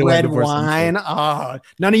that right away. Red wine. Oh,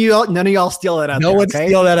 none of y'all steal that. No one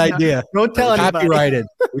steal that idea. Don't tell anybody. Copyrighted.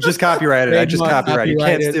 We just copyrighted. I just copyrighted. You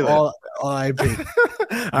can't steal it. All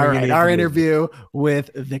right. Our interview with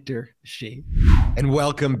Victor Shi. And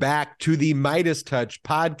welcome back to the Midas Touch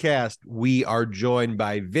podcast. We are joined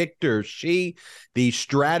by Victor Shi, the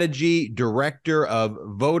strategy director of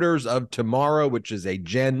Voters of Tomorrow, which is a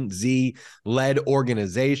Gen Z-led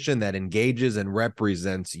organization that engages and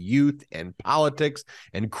represents youth and politics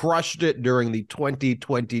and crushed it during the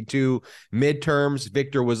 2022 midterms.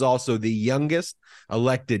 Victor was also the youngest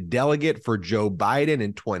elected delegate for Joe Biden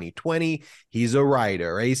in 2020. He's a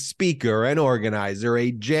writer, a speaker, an organizer,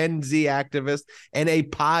 a Gen Z activist, and a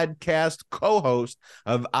podcast co-host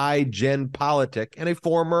of iGen Politic, and a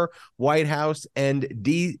former White House and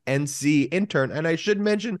DNC intern. And I should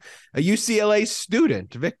mention a UCLA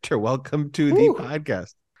student. Victor, welcome to the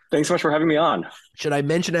podcast. Thanks so much for having me on. Should I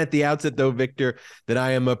mention at the outset, though, Victor, that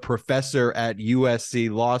I am a professor at USC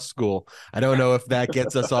Law School? I don't know if that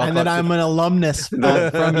gets us off. And that I'm an alumnus from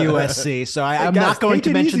USC. So I'm not going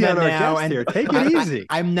to mention that now. And take it easy.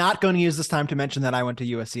 I'm not going to use this time to mention that I went to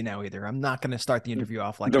USC now either. I'm not going to start the interview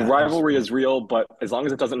off like that. The rivalry is real, but as long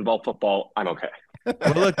as it doesn't involve football, I'm okay.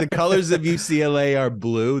 Well, look, the colors of UCLA are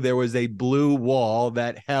blue. There was a blue wall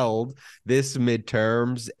that held this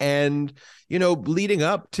midterms. And, you know, leading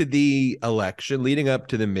up to the election, leading up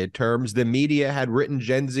to the midterms, the media had written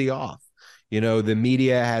Gen Z off. You know, the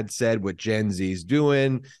media had said what Gen Z's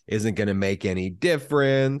doing isn't going to make any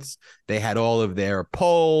difference. They had all of their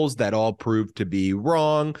polls that all proved to be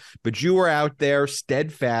wrong. But you were out there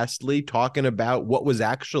steadfastly talking about what was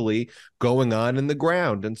actually going on in the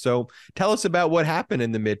ground. And so tell us about what happened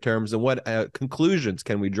in the midterms and what conclusions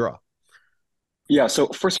can we draw? Yeah, so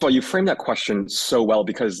first of all, you framed that question so well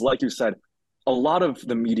because, like you said, a lot of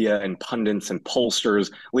the media and pundits and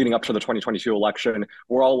pollsters leading up to the 2022 election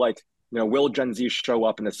were all like, you know, will Gen Z show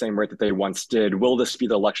up in the same rate that they once did? Will this be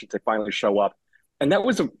the election to finally show up? And that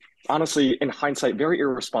was, honestly, in hindsight, very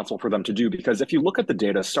irresponsible for them to do because if you look at the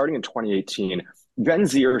data starting in 2018, Gen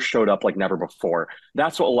Zers showed up like never before.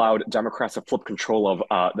 That's what allowed Democrats to flip control of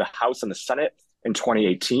the House and the Senate in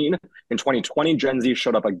 2018. In 2020, Gen Z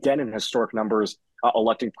showed up again in historic numbers,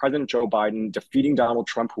 electing President Joe Biden, defeating Donald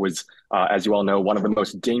Trump, who was, as you all know, one of the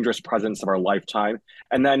most dangerous presidents of our lifetime.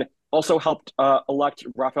 And then also helped elect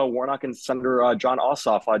Raphael Warnock and Senator John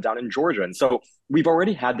Ossoff down in Georgia. And so we've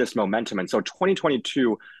already had this momentum. And so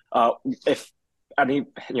 2022, if any,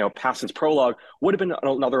 past its prologue, would have been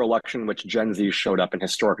another election in which Gen Z showed up in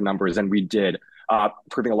historic numbers. And we did,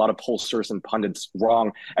 proving a lot of pollsters and pundits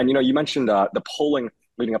wrong. And, you mentioned the polling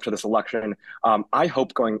leading up to this election. I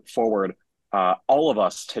hope going forward, all of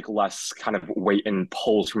us take less kind of weight in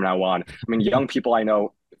polls from now on. I mean, young people I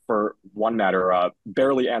know, for one matter,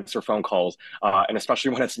 barely answer phone calls, and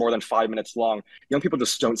especially when it's more than 5 minutes long, young people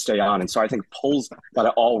just don't stay on. And so I think polls got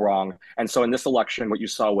it all wrong. And so in this election, what you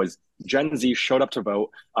saw was Gen Z showed up to vote.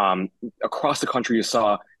 Across the country, you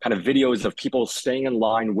saw kind of videos of people staying in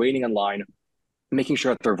line, waiting in line, making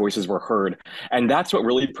sure that their voices were heard. And that's what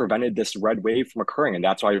really prevented this red wave from occurring. And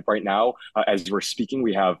that's why right now, as we're speaking,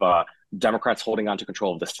 we have Democrats holding on to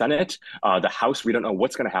control of the Senate, the House. We don't know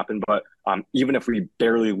what's going to happen, but even if we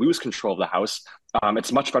barely lose control of the House,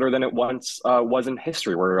 it's much better than it once was in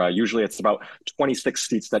history, where usually it's about 26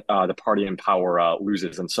 seats that the party in power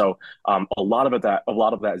loses. And so a lot of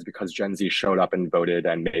that is because Gen Z showed up and voted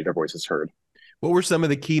and made their voices heard. What were some of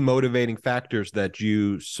the key motivating factors that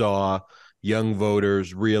you saw young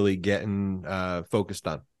voters really getting focused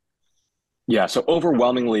on? Yeah, so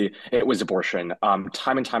overwhelmingly, it was abortion.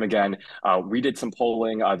 Time and time again, we did some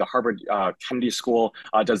polling. The Harvard Kennedy School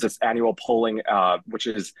does this annual polling, which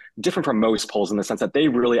is different from most polls in the sense that they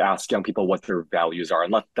really ask young people what their values are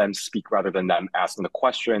and let them speak rather than them asking the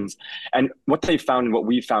questions. And what they found and what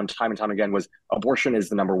we found time and time again was abortion is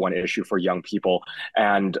the number one issue for young people.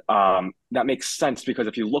 And that makes sense because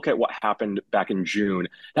if you look at what happened back in June,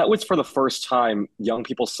 that was for the first time young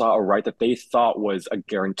people saw a right that they thought was a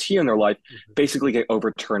guarantee in their life basically get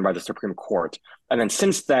overturned by the Supreme Court. And then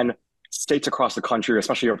since then, states across the country,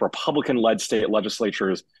 especially Republican-led state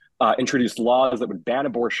legislatures, introduced laws that would ban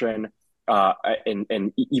abortion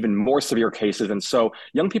in even more severe cases. And so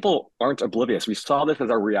young people aren't oblivious. We saw this as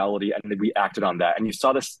our reality and we acted on that. And you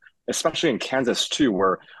saw this especially in Kansas too,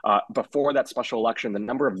 where before that special election, the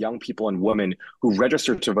number of young people and women who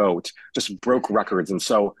registered to vote just broke records. And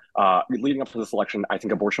so leading up to this election, I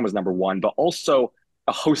think abortion was number one, but also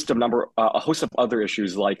a host of other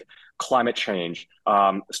issues like climate change,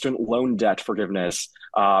 student loan debt forgiveness,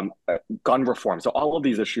 gun reform. So all of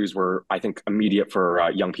these issues were, I think, immediate for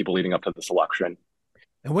young people leading up to this election.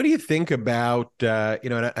 And what do you think about,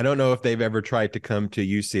 and I don't know if they've ever tried to come to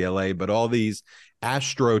UCLA, but all these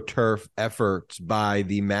AstroTurf efforts by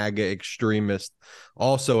the MAGA extremists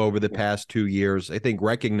also over the past 2 years, I think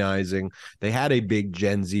recognizing they had a big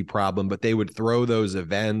Gen Z problem, but they would throw those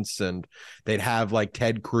events and they'd have like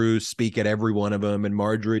Ted Cruz speak at every one of them and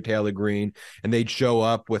Marjorie Taylor Greene, and they'd show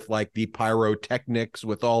up with like the pyrotechnics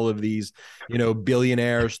with all of these,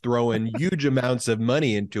 billionaires throwing huge amounts of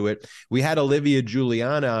money into it. We had Olivia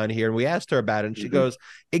Juliana on here and we asked her about it and she goes,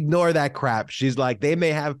 ignore that crap. She's like, they may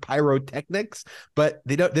have pyrotechnics, but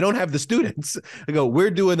they don't have the students. I go,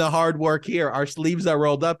 we're doing the hard work here. Our sleeves are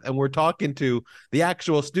rolled up and we're talking to the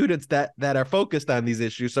actual students that are focused on these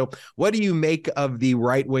issues. So what do you make of the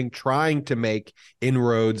right wing trying to make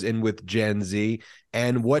inroads in with Gen Z?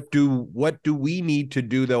 And what do we need to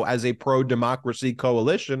do, though, as a pro-democracy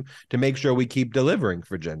coalition to make sure we keep delivering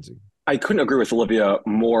for Gen Z? I couldn't agree with Olivia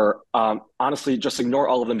more. Honestly, just ignore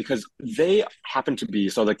all of them because they happen to be,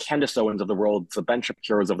 so the Candace Owens of the world, the Ben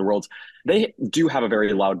Shapiro's of the world, they do have a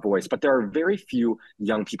very loud voice, but there are very few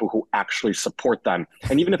young people who actually support them.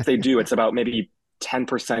 And even if they do, it's about maybe 10%,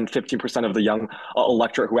 15% of the young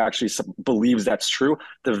electorate who actually believes that's true.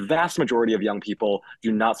 The vast majority of young people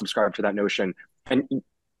do not subscribe to that notion. And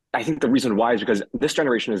I think the reason why is because this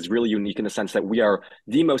generation is really unique in the sense that we are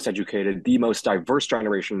the most educated, the most diverse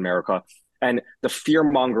generation in America. And the fear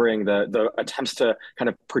mongering, the attempts to kind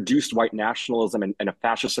of produce white nationalism and a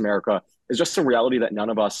fascist America is just a reality that none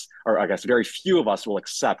of us, or I guess very few of us, will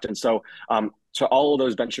accept. And so to all of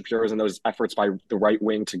those Ben Shapiro's and those efforts by the right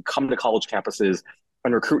wing to come to college campuses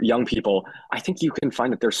and recruit young people, I think you can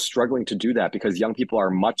find that they're struggling to do that because young people are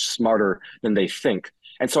much smarter than they think.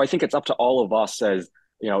 And so I think it's up to all of us as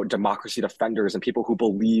democracy defenders and people who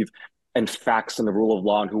believe in facts and the rule of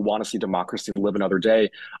law and who want to see democracy live another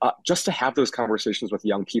day, just to have those conversations with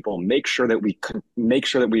young people, make sure that we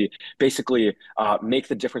basically make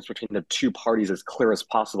the difference between the two parties as clear as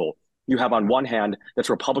possible. You have on one hand, this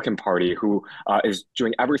Republican Party who is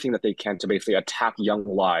doing everything that they can to basically attack young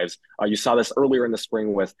lives. You saw this earlier in the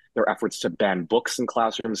spring with their efforts to ban books in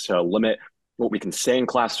classrooms, to limit what we can say in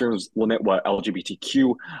classrooms, limit what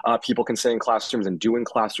LGBTQ people can say in classrooms and do in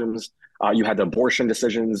classrooms. You had the abortion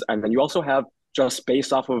decisions, and then you also have, just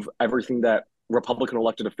based off of everything that Republican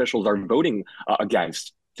elected officials are voting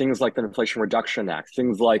against, things like the Inflation Reduction Act,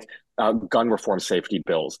 things like gun reform safety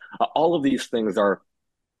bills. All of these things are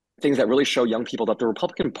things that really show young people that the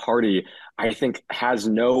Republican Party, I think, has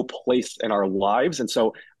no place in our lives. And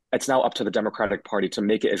so it's now up to the Democratic Party to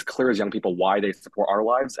make it as clear as young people why they support our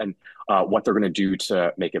lives and what they're going to do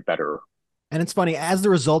to make it better. And it's funny, as the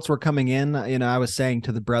results were coming in, I was saying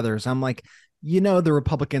to the brothers, I'm like, the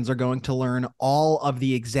Republicans are going to learn all of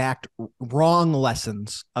the exact wrong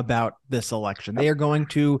lessons about this election. They are going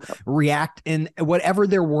to react in whatever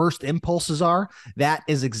their worst impulses are. That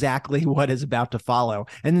is exactly what is about to follow.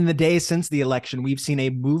 And in the days since the election, we've seen a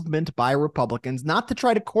movement by Republicans not to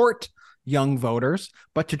try to court young voters,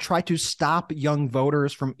 but to try to stop young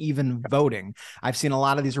voters from even voting. I've seen a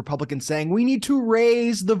lot of these Republicans saying we need to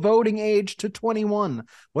raise the voting age to 21.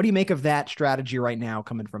 What do you make of that strategy right now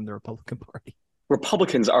coming from the Republican Party?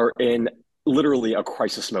 Republicans are in literally a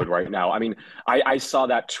crisis mode right now. I mean, I saw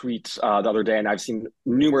that tweet the other day, and I've seen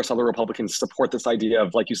numerous other Republicans support this idea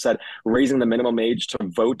of, like you said, raising the minimum age to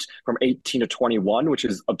vote from 18 to 21, which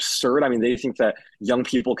is absurd. I mean, they think that young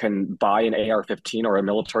people can buy an AR-15 or a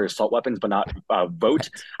military assault weapons, but not vote.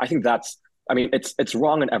 I think that's I mean, it's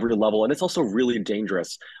wrong on every level, and it's also really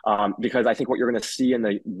dangerous because I think what you're going to see in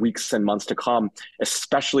the weeks and months to come,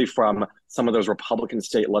 especially from some of those Republican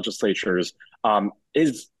state legislatures,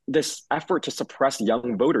 is this effort to suppress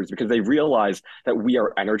young voters because they realize that we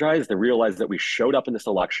are energized. They realize that we showed up in this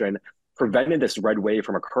election, prevented this red wave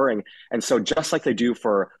from occurring, and so just like they do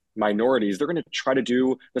for minorities, they're going to try to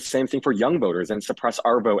do the same thing for young voters and suppress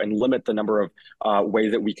our vote and limit the number of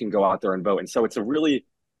ways that we can go out there and vote. And so it's a really,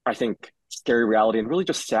 I think, scary reality and really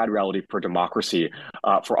just sad reality for democracy,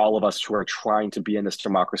 for all of us who are trying to be in this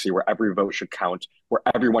democracy where every vote should count, where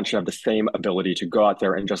everyone should have the same ability to go out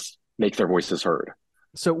there and just make their voices heard.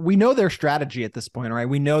 So we know their strategy at this point, right?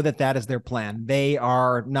 We know that that is their plan. They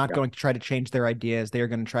are not going to try to change their ideas. They are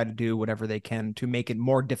going to try to do whatever they can to make it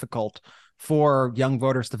more difficult for young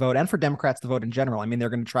voters to vote and for Democrats to vote in general. I mean, they're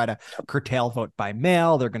going to try to curtail vote by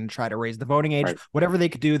mail. They're going to try to raise the voting age. Whatever they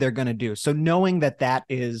could do, they're going to do. So knowing that that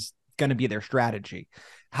is going to be their strategy,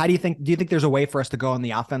 do you think there's a way for us to go on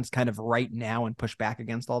the offense kind of right now and push back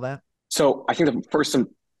against all that? So I think the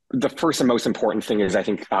first and most important thing is, I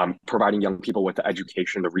think, providing young people with the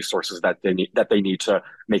education, the resources that they need to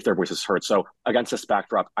make their voices heard. So against this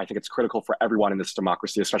backdrop, I think it's critical for everyone in this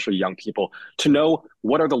democracy, especially young people, to know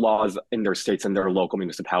what are the laws in their states and their local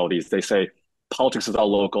municipalities. They say politics is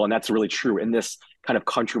all local, and that's really true. In this kind of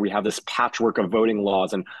country, we have this patchwork of voting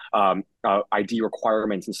laws and ID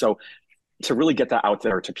requirements. And so to really get that out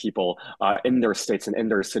there to people in their states and in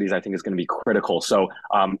their cities, I think is going to be critical. So,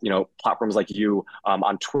 platforms like you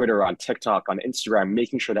on Twitter, on TikTok, on Instagram,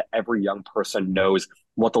 making sure that every young person knows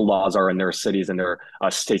what the laws are in their cities and their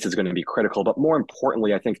states is going to be critical. But more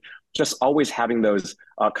importantly, I think just always having those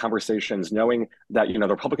conversations, knowing that, the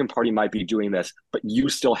Republican Party might be doing this, but you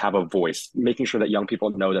still have a voice, making sure that young people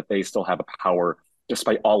know that they still have a power.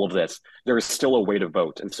 Despite all of this, there is still a way to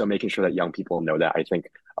vote. And so making sure that young people know that, I think,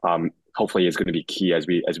 hopefully is going to be key as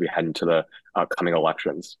we head into the coming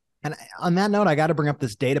elections. And on that note, I got to bring up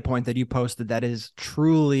this data point that you posted that is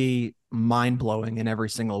truly mind-blowing in every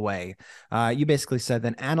single way. You basically said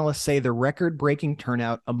that analysts say the record-breaking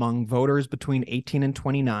turnout among voters between 18 and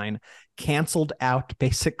 29 canceled out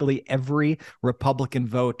basically every Republican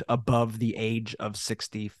vote above the age of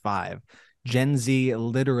 65. Gen Z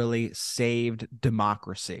literally saved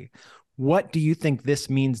democracy. What do you think this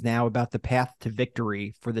means now about the path to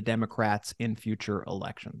victory for the Democrats in future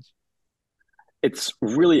elections? It's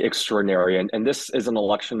really extraordinary. And this is an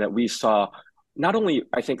election that we saw not only,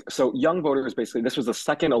 I think, so young voters, basically, this was the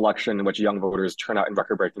second election in which young voters turn out in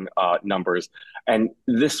record-breaking numbers. And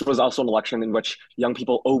this was also an election in which young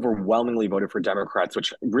people overwhelmingly voted for Democrats,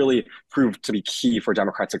 which really proved to be key for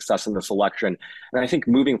Democrat success in this election. And I think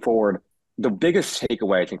moving forward, the biggest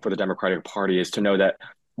takeaway, I think, for the Democratic Party is to know that,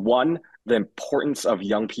 one, the importance of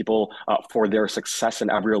young people for their success in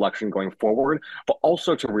every election going forward, but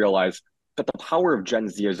also to realize that the power of Gen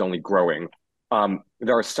Z is only growing.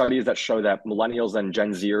 There are studies that show that millennials and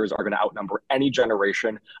Gen Zers are going to outnumber any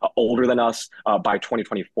generation older than us by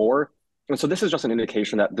 2024. And so this is just an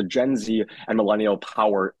indication that the Gen Z and millennial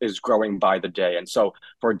power is growing by the day. And so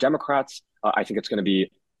for Democrats, I think it's going to be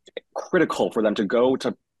critical for them to go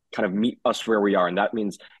to kind of meet us where we are. And that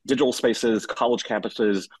means digital spaces, college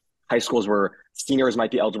campuses, high schools where seniors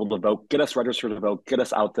might be eligible to vote, get us registered to vote, get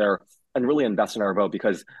us out there and really invest in our vote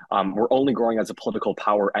because we're only growing as a political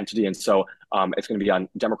power entity. And so it's going to be on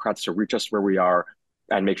Democrats to reach us where we are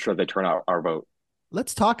and make sure they turn out our vote.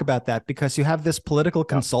 Let's talk about that because you have this political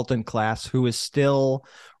consultant class who is still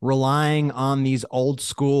relying on these old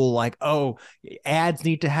school, like, oh, ads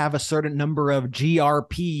need to have a certain number of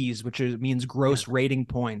GRPs, which means gross rating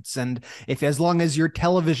points. And if as long as your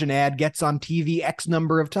television ad gets on TV X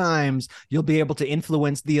number of times, you'll be able to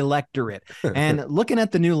influence the electorate. And looking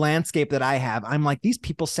at the new landscape that I have, I'm like, these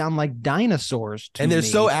people sound like dinosaurs to me. And they're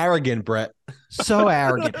so arrogant, Brett. So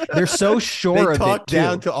arrogant. They're so sure of it. They talk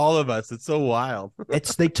down to all of us. It's so wild.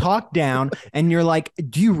 They talk down and you're like,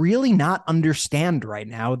 do you really not understand right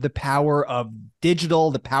now the power of digital,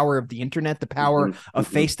 the power of the internet, the power of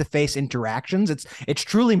face-to-face interactions? It's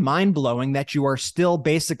truly mind-blowing that you are still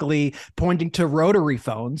basically pointing to rotary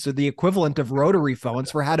phones or the equivalent of rotary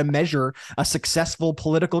phones for how to measure a successful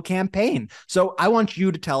political campaign. So I want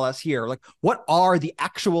you to tell us here, like, what are the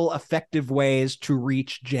actual effective ways to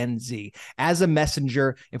reach Gen Z? as a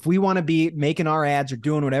messenger, if we want to be making our ads or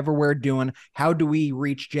doing whatever we're doing, how do we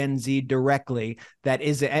reach Gen Z directly? That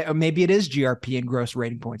is, maybe it is GRP and gross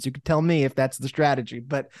rating points. You could tell me if that's the strategy,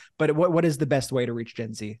 but what is the best way to reach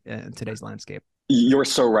Gen Z in today's landscape? You're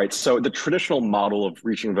so right. So the traditional model of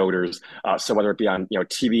reaching voters, so whether it be on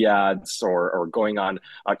TV ads or going on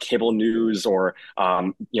cable news or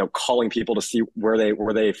calling people to see where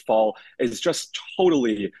they fall, is just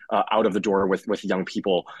totally out of the door with young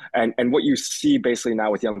people. And what you see basically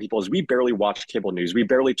now with young people is we barely watch cable news. We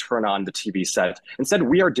barely turn on the TV set. Instead,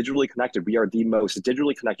 we are digitally connected. We are the most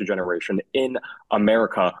digitally connected generation in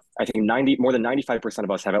America. I think more than 95%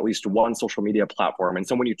 of us have at least one social media platform. And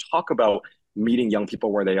so when you talk about meeting young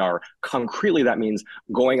people where they are, concretely, that means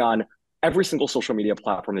going on every single social media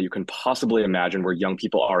platform that you can possibly imagine where young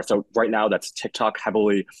people are. So right now that's TikTok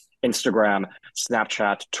heavily, Instagram,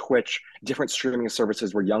 Snapchat, Twitch, different streaming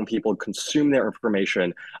services where young people consume their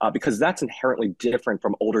information, because that's inherently different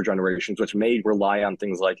from older generations, which may rely on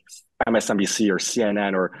things like MSNBC or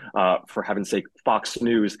CNN or, for heaven's sake, Fox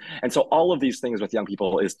News. And so all of these things with young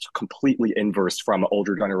people is completely inverse from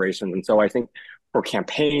older generations. And so I think for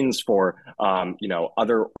campaigns, for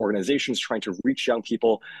other organizations trying to reach young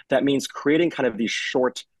people, that means creating kind of these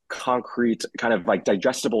short, concrete, kind of like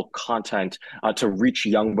digestible content to reach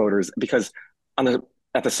young voters, because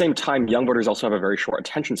at the same time, young voters also have a very short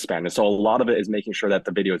attention span. And so a lot of it is making sure that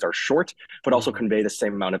the videos are short, but also convey the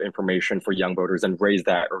same amount of information for young voters and raise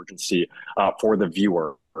that urgency for the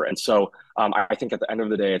viewer. And so I think at the end of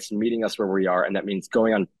the day, it's meeting us where we are. And that means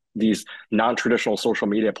going on these non-traditional social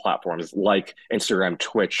media platforms like Instagram,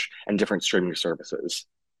 Twitch, and different streaming services.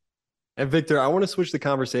 And Victor, I want to switch the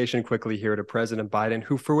conversation quickly here to President Biden,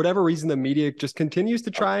 who, for whatever reason, the media just continues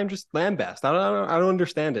to try and just lambast. I don't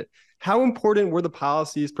understand it. How important were the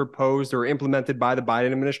policies proposed or implemented by the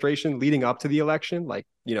Biden administration leading up to the election, like,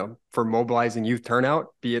 for mobilizing youth turnout,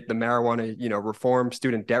 be it the marijuana, reform,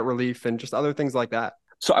 student debt relief, and just other things like that?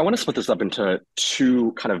 So I want to split this up into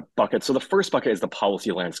two kind of buckets. So the first bucket is the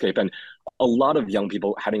policy landscape. And a lot of young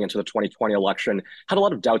people heading into the 2020 election had a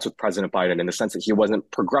lot of doubts with President Biden in the sense that he wasn't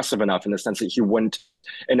progressive enough, in the sense that he wouldn't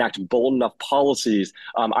enact bold enough policies.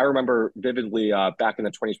 I remember vividly back in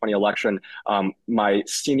the 2020 election, my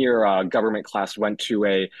senior government class went to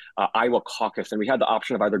a Iowa caucus, and we had the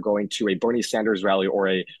option of either going to a Bernie Sanders rally or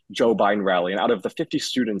a Joe Biden rally. And out of the 50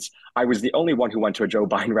 students, I was the only one who went to a Joe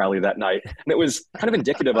Biden rally that night. And it was kind of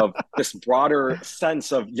indicative of this broader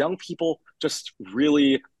sense of young people just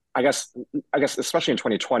really, I guess, especially in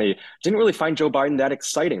 2020, didn't really find Joe Biden that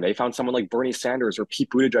exciting. They found someone like Bernie Sanders or Pete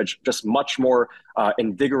Buttigieg just much more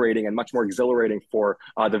invigorating and much more exhilarating for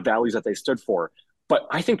the values that they stood for. But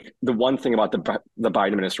I think the one thing about the Biden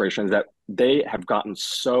administration is that they have gotten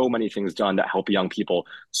so many things done that help young people,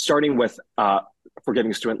 starting with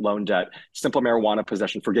forgiving student loan debt, simple marijuana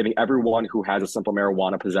possession, forgiving everyone who has a simple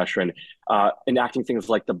marijuana possession, enacting things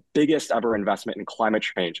like the biggest ever investment in climate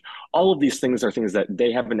change. All of these things are things that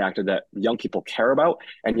they have enacted that young people care about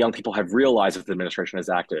and young people have realized that the administration has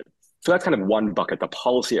acted. So that's kind of one bucket, the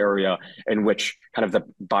policy area in which kind of the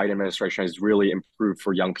Biden administration has really improved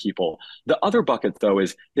for young people. The other bucket, though,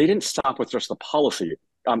 is they didn't stop with just the policy.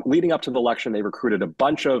 Leading up to the election, they recruited a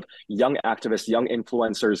bunch of young activists, young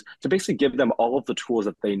influencers to basically give them all of the tools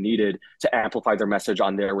that they needed to amplify their message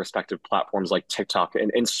on their respective platforms like TikTok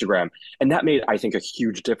and Instagram. And that made, I think, a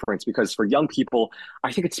huge difference, because for young people,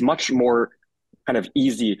 I think it's much more kind of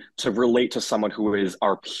easy to relate to someone who is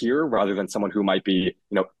our peer rather than someone who might be,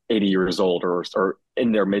 80 years old or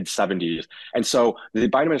in their mid 70s. And so the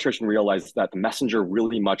Biden administration realized that the messenger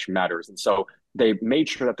really much matters. And so they made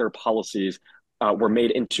sure that their policies were made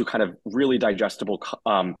into kind of really digestible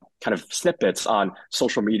kind of snippets on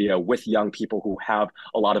social media with young people who have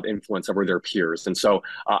a lot of influence over their peers. And so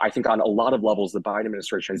I think on a lot of levels, the Biden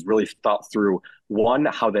administration has really thought through, one,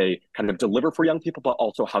 how they kind of deliver for young people, but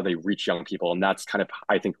also how they reach young people. And that's kind of,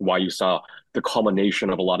 I think, why you saw the culmination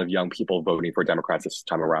of a lot of young people voting for Democrats this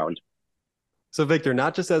time around. So, Victor,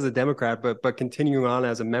 not just as a Democrat, but continuing on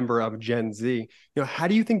as a member of Gen Z, how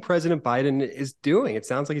do you think President Biden is doing? It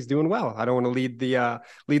sounds like he's doing well. I don't want to lead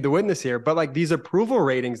the witness here, but like these approval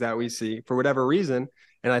ratings that we see for whatever reason,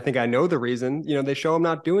 and I think I know the reason, they show him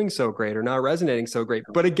not doing so great or not resonating so great.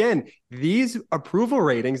 But again, these approval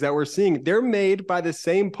ratings that we're seeing, they're made by the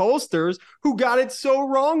same pollsters who got it so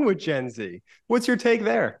wrong with Gen Z. What's your take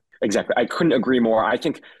there? Exactly. I couldn't agree more. I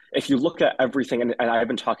think if you look at everything, and I've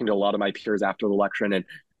been talking to a lot of my peers after the election, and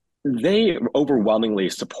they overwhelmingly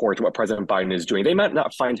support what President Biden is doing. They might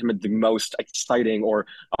not find him the most exciting or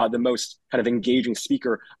the most kind of engaging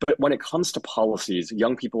speaker, but when it comes to policies,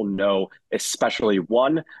 young people know, especially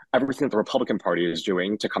one, everything that the Republican Party is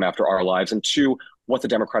doing to come after our lives, and two, what the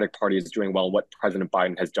Democratic Party is doing well, what President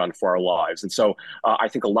Biden has done for our lives. And so I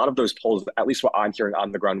think a lot of those polls, at least what I'm hearing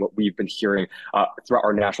on the ground, what we've been hearing throughout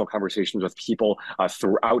our national conversations with people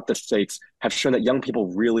throughout the states, have shown that young people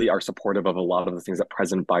really are supportive of a lot of the things that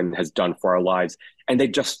President Biden has done for our lives. And they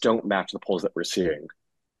just don't match the polls that we're seeing.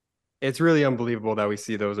 It's really unbelievable that we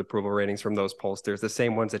see those approval ratings from those pollsters, the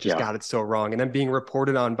same ones that just got it so wrong, and then being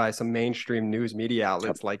reported on by some mainstream news media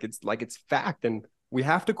outlets like it's fact. And we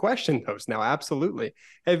have to question those now. Absolutely.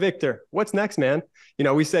 Hey, Victor, what's next, man? You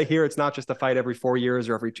know, we say here it's not just a fight every 4 years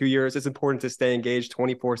or every 2 years. It's important to stay engaged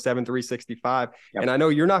 24/7, 365. And I know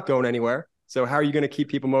you're not going anywhere. So how are you going to keep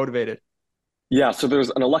people motivated? Yeah, so there's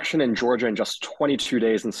an election in Georgia in just 22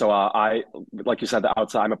 days. And so I, like you said, the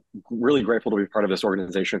outside, I'm really grateful to be part of this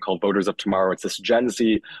organization called Voters of Tomorrow. It's this Gen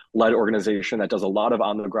Z-led organization that does a lot of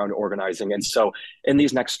on-the-ground organizing. And so in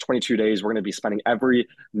these next 22 days, we're going to be spending every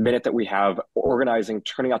minute that we have organizing,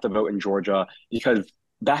 turning out the vote in Georgia, because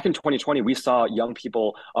back in 2020, we saw young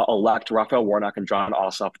people elect Raphael Warnock and John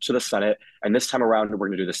Ossoff to the Senate. And this time around, we're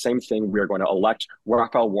going to do the same thing. We are going to elect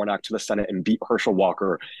Raphael Warnock to the Senate and beat Herschel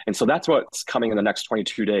Walker. And so that's what's coming in the next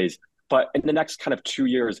 22 days. But in the next kind of 2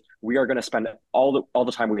 years, we are going to spend all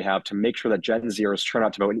the time we have to make sure that Gen Zers turn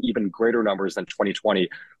out to vote in even greater numbers than 2020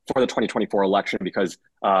 for the 2024 election. Because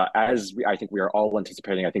I think we are all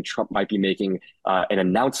anticipating, I think Trump might be making an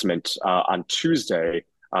announcement on Tuesday,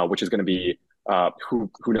 which is going to be who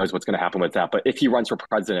knows what's going to happen with that. But if he runs for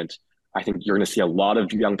president, I think you're going to see a lot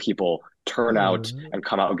of young people turn out and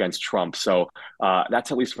come out against Trump. So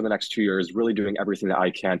that's at least for the next 2 years, really doing everything that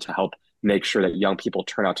I can to help make sure that young people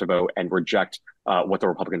turn out to vote and reject what the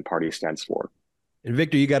Republican Party stands for. And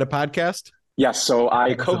Victor, you got a podcast? Yes. So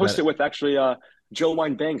I co-hosted with actually Jill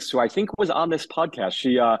Wine-Banks, who I think was on this podcast.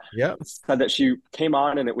 She said that she came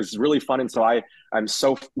on and it was really fun. And so I'm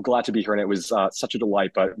so glad to be here. And it was such a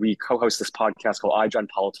delight. But we co-host this podcast called iGen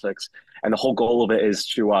Politics. And the whole goal of it is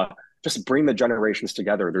to just bring the generations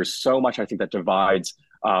together. There's so much, I think, that divides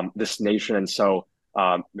this nation. And so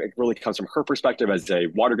it really comes from her perspective as a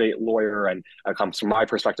Watergate lawyer, and it comes from my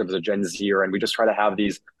perspective as a Gen Zer. And we just try to have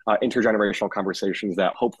these intergenerational conversations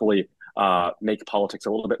that hopefully make politics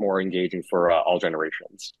a little bit more engaging for all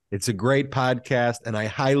generations. It's a great podcast, and I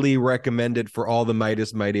highly recommend it for all the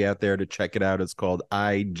Mightiest Mighty out there to check it out. It's called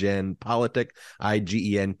iGen Politic,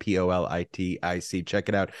 IGENPOLITIC. Check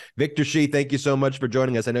it out. Victor Shi, thank you so much for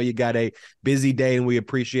joining us. I know you got a busy day, and we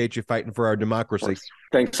appreciate you fighting for our democracy.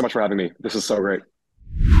 Thanks so much for having me. This is so great.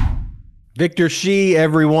 Victor Shi,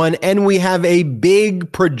 everyone, and we have a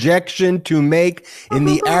big projection to make in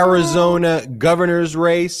the Arizona governor's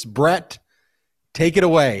race. Brett, take it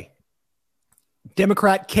away.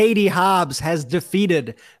 Democrat Katie Hobbs has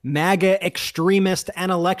defeated MAGA extremist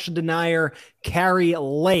and election denier Kari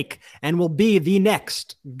Lake and will be the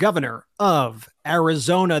next governor of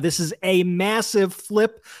Arizona. This is a massive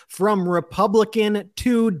flip from Republican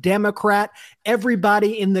to Democrat.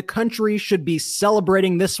 Everybody in the country should be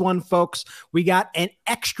celebrating this one, folks. We got an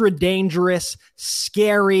extra dangerous,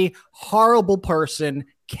 scary, horrible person,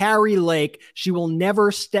 Kari Lake. She will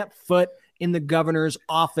never step foot in the governor's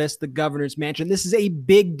office, the governor's mansion. This is a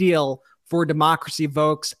big deal for democracy,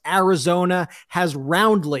 folks. Arizona has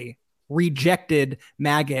roundly rejected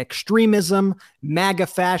MAGA extremism, MAGA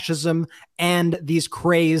fascism, and these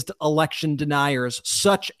crazed election deniers.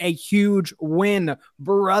 Such a huge win,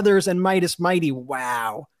 brothers and Mightiest Mighty.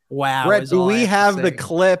 Wow. Wow. Brett, do we have the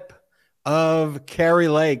clip of Kari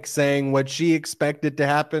Lake saying what she expected to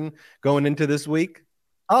happen going into this week?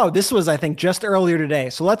 Oh, this was, I think, just earlier today.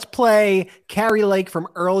 So let's play Kari Lake from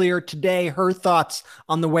earlier today, her thoughts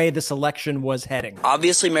on the way this election was heading.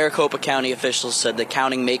 Obviously, Maricopa County officials said the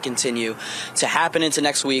counting may continue to happen into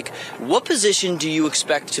next week. What position do you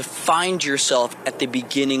expect to find yourself at the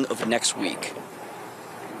beginning of next week?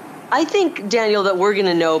 I think, Daniel, that we're going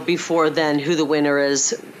to know before then who the winner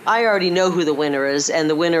is. I already know who the winner is, and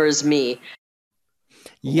the winner is me.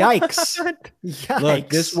 Yikes. Yikes. Look,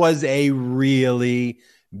 this was a really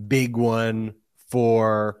big one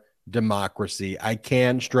for democracy. I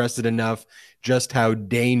can't stress it enough just how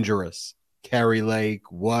dangerous Kari Lake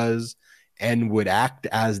was and would act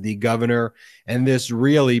as the governor. And this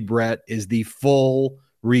really, Brett, is the full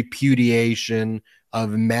repudiation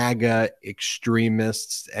of MAGA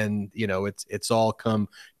extremists. And, you know, it's all come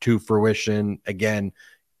to fruition. Again,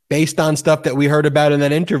 based on stuff that we heard about in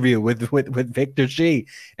that interview with Victor Shi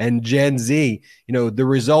and Gen Z. You know, the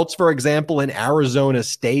results, for example, in Arizona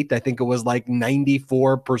State, I think it was like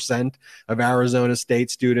 94% of Arizona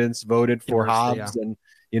State students voted for Hobbs, and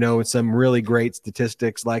you know, some really great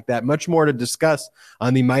statistics like that. Much more to discuss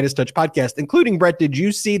on the Midas Touch podcast, including, Brett, did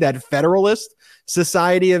you see that Federalist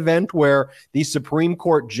Society event where the Supreme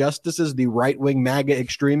Court justices, the right-wing MAGA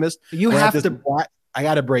extremists, I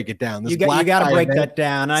got to break it down. You got to break that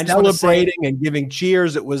down. I just celebrating and giving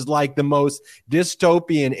cheers. It was like the most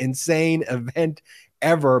dystopian, insane event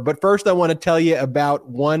ever. But first, I want to tell you about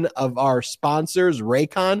one of our sponsors,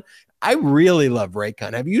 Raycon. I really love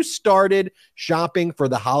Raycon. Have you started shopping for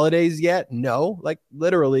the holidays yet? No, like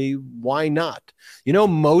literally, why not? You know,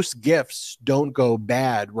 most gifts don't go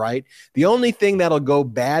bad, right? The only thing that'll go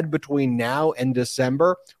bad between now and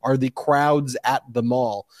December are the crowds at the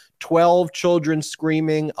mall. 12 children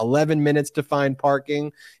screaming, 11 minutes to find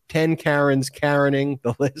parking, 10 Karens Karening.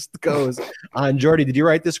 The list goes on. Jordy, did you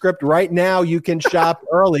write the script? Right now, you can shop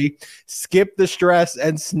early, skip the stress,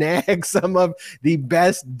 and snag some of the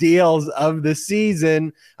best deals of the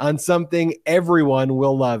season on something everyone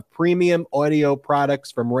will love. Premium audio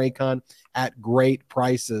products from Raycon at great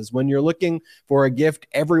prices. When you're looking for a gift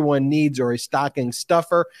everyone needs or a stocking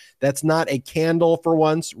stuffer that's not a candle for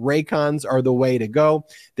once, Raycons are the way to go.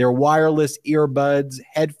 Their wireless earbuds,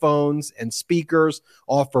 headphones, and speakers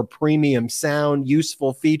offer premium sound,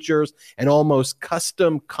 useful features, and almost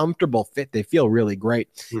custom comfortable fit. They feel really great.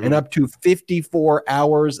 And up to 54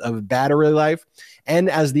 hours of battery life. And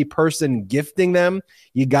as the person gifting them,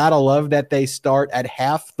 you gotta love that they start at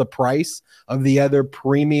half the price of the other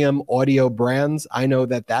premium audio brands. I know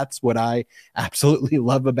that that's what I absolutely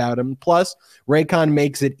love about them. Plus, Raycon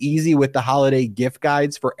makes it easy with the holiday gift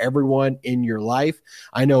guides for everyone in your life.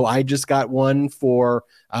 I know I just got one for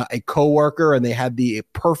a coworker, and they had the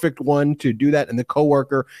perfect one to do that. And the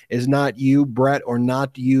coworker is not you, Brett, or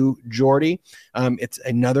not you, Jordy. It's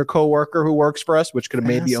another coworker who works for us, which could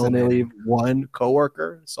maybe only leave one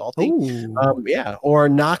coworker salty. Or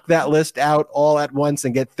knock that list out all at once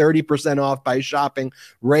and get 30% off by shopping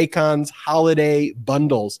Raycon's holiday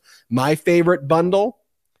bundles. My favorite bundle,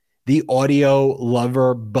 the Audio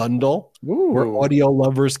Lover Bundle, where audio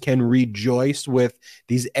lovers can rejoice with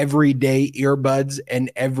these everyday earbuds and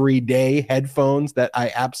everyday headphones that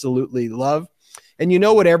I absolutely love. And you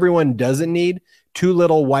know what everyone doesn't need? Two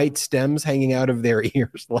little white stems hanging out of their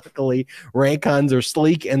ears. Luckily, Raycons are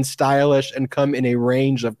sleek and stylish and come in a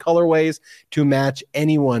range of colorways to match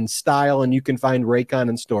anyone's style. And you can find Raycon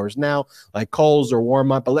in stores now, like Kohl's or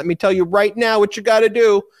Walmart. But let me tell you right now what you got to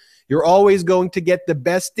do. You're always going to get the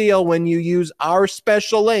best deal when you use our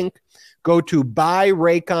special link. Go to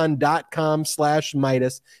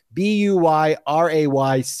buyraycon.com/Midas,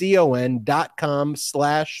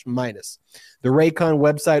 BUYRAYCON.com/Midas. The Raycon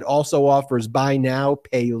website also offers buy now,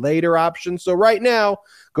 pay later options. So right now,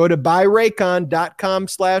 go to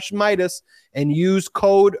buyraycon.com/Midas and use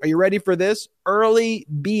code, are you ready for this? Early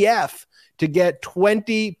BF to get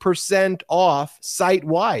 20% off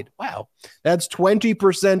site-wide. Wow. That's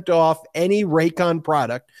 20% off any Raycon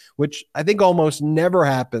product, which I think almost never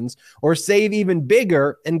happens, or save even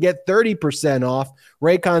bigger and get 30% off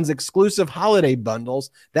Raycon's exclusive holiday bundles.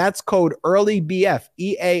 That's code EARLYBF,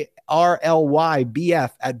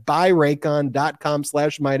 EARLYBF at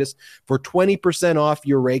buyraycon.com/Midas for 20% off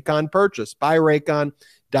your Raycon purchase.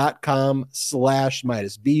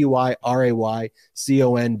 buyraycon.com/Midas,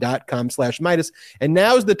 BUYRAYCON.com/Midas. And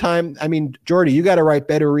now's the time. I mean, Jordy, you got to write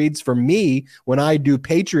better reads for me when I do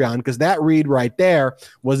Patreon, because that read right there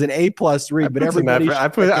was an A+ read. But everybody, I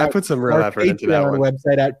put some real effort into that one.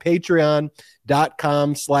 Website at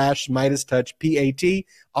patreon.com/Midas Touch,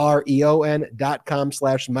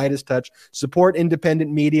 patreon.com/Midas Touch. Support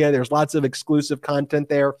independent media. There's lots of exclusive content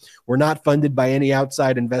there. We're not funded by any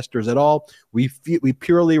outside investors at all. We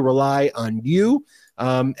purely rely on you.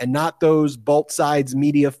 And not those both sides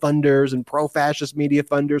media funders and pro-fascist media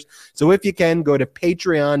funders. So if you can, go to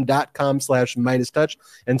patreon.com/Midas Touch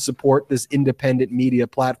and support this independent media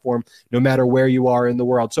platform, no matter where you are in the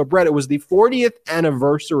world. So, Brett, it was the 40th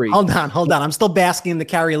anniversary. Hold on. I'm still basking in the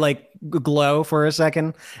Carrie Lake glow for a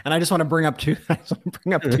second, and I just want to bring up two things.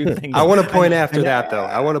 I want to point after that, though.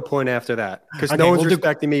 I want to point after that because no one's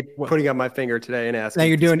respecting me putting up my finger today and asking. No,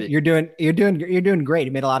 you're doing great.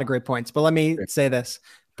 You made a lot of great points, but let me say this.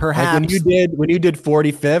 Perhaps like when you did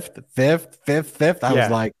 45th, 5th, I was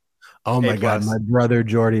like, Oh my God, my brother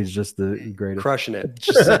Jordy's just the greatest. Crushing it.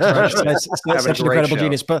 Just such an incredible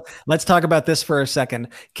genius. But let's talk about this for a second.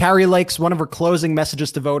 Carrie Lake's one of her closing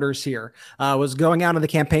messages to voters here was going out on the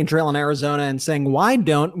campaign trail in Arizona and saying, "Why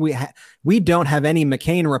don't we don't have any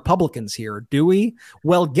McCain Republicans here, do we?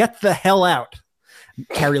 Well, get the hell out."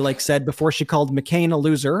 Carrie Lake said before she called McCain a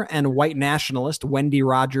loser and white nationalist Wendy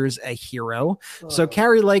Rogers a hero. So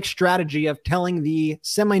Carrie Lake's strategy of telling the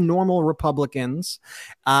semi-normal Republicans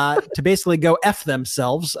to basically go F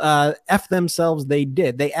themselves they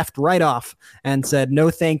did. They F'd right off and said, no,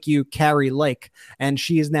 thank you, Carrie Lake. And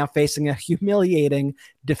she is now facing a humiliating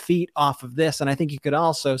defeat off of this. And I think you could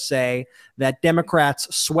also say that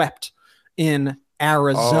Democrats swept in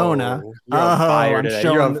Arizona. You're on fire today.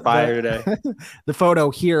 You're on fire today. The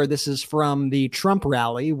photo here, this is from the Trump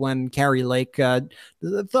rally when Carrie Lake thought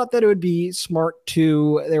that it would be smart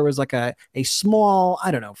to, there was like a small,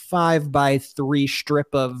 5x3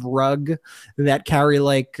 strip of rug that Carrie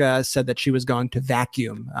Lake said that she was going to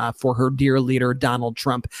vacuum for her dear leader, Donald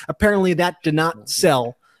Trump. Apparently that did not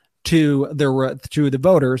sell to the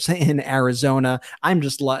voters in Arizona. I'm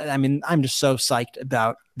just so psyched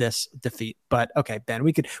about this defeat. But okay, Ben,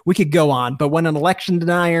 we could go on. But when an election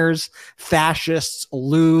deniers, fascists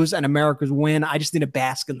lose and Americans win, I just need to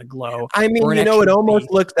bask in the glow. I mean, it almost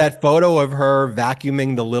looks, that photo of her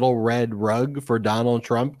vacuuming the little red rug for Donald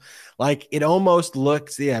Trump. Like it almost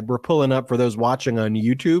looks, we're pulling up for those watching on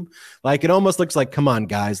YouTube. Like it almost looks like, come on,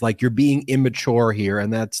 guys, like you're being immature here.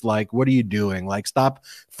 And that's like, what are you doing? Like stop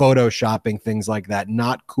photoshopping things like that.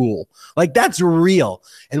 Not cool. Like that's real.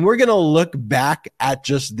 And we're going to look back at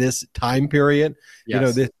just this time period,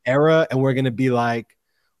 this era, and we're going to be like,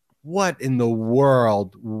 what in the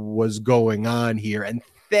world was going on here? And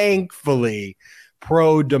thankfully,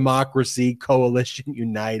 pro-democracy coalition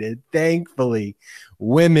united. Thankfully,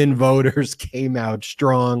 women voters came out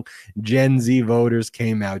strong. Gen Z voters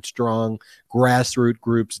came out strong. Grassroots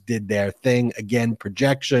groups did their thing. Again,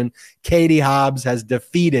 projection. Katie Hobbs has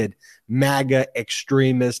defeated MAGA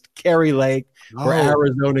extremist Carrie Lake for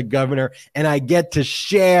Arizona governor. And I get to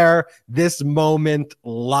share this moment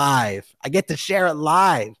live. I get to share it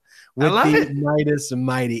live with the Midas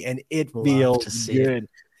Mighty. And it feels good.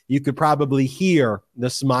 You could probably hear the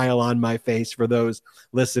smile on my face for those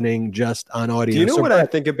listening just on audio. Do you know what I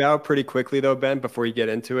think about pretty quickly, though, Ben, before you get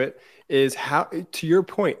into it, is how, to your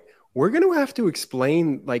point, we're going to have to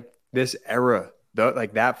explain like this era,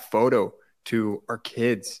 like that photo to our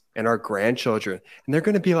kids and our grandchildren. And they're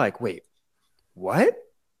going to be like, wait, what?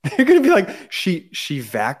 They're going to be like,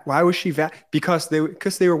 why was she because they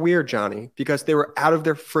were weird, Johnny, because they were out of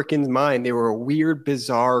their freaking mind. They were a weird,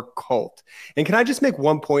 bizarre cult. And can I just make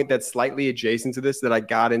one point that's slightly adjacent to this that I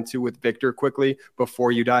got into with Victor quickly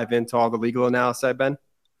before you dive into all the legal analysis, Ben?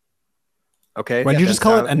 Okay. Did you just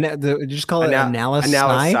call it? Did you just call it analysis? Yeah.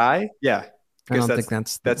 I don't think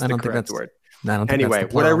that's the correct word. Anyway,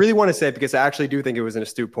 what I really want to say, because I actually do think it was an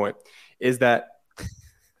astute point, is that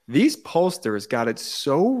these pollsters got it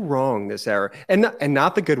so wrong this era, and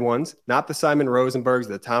not the good ones, not the Simon Rosenbergs,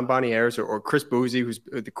 the Tom Bonniers, or Chris Boozy, who's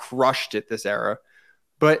crushed it this era,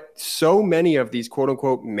 but so many of these quote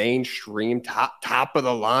unquote mainstream top of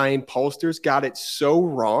the line pollsters got it so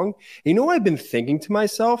wrong. You know what I've been thinking to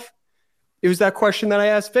myself? It was that question that I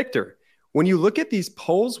asked Victor. When you look at these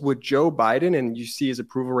polls with Joe Biden and you see his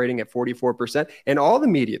approval rating at 44%, and all the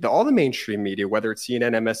media, all the mainstream media, whether it's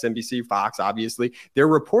CNN, MSNBC, Fox, obviously, they're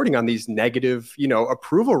reporting on these negative,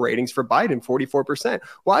 approval ratings for Biden, 44%.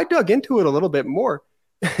 Well, I dug into it a little bit more.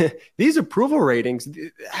 These approval ratings,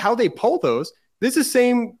 how they poll those, this is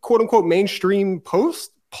same quote unquote mainstream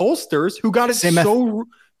pollsters who got it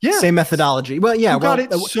same methodology. Well, yeah, got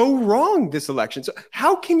it so wrong this election. So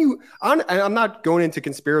how can you? I'm not going into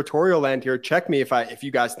conspiratorial land here. Check me if you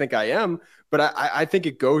guys think I am, but I think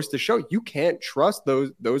it goes to show you can't trust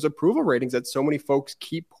those approval ratings that so many folks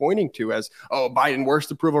keep pointing to as Biden worst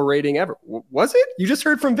approval rating ever. Was it? You just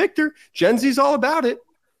heard from Victor. Gen Z's all about it.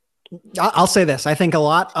 I'll say this. I think a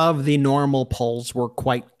lot of the normal polls were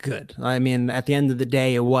quite good. I mean, at the end of the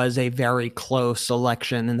day, it was a very close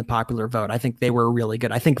election in the popular vote. I think they were really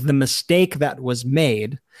good. I think the mistake that was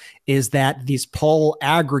made is that these poll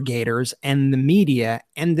aggregators and the media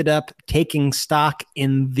ended up taking stock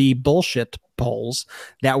in the bullshit polls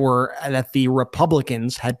that the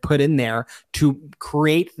Republicans had put in there to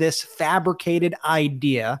create this fabricated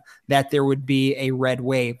idea that there would be a red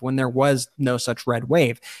wave when there was no such red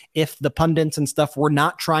wave. If the pundits and stuff were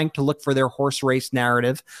not trying to look for their horse race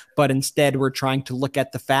narrative, but instead were trying to look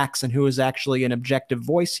at the facts and who is actually an objective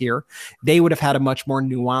voice here, they would have had a much more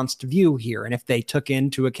nuanced view here. And if they took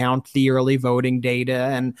into account the early voting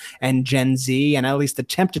data and Gen Z, and at least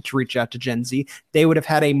attempted to reach out to Gen Z, they would have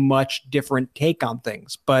had a much different take on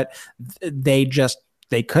things. But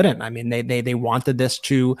they couldn't. I mean, they wanted this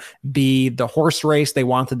to be the horse race. They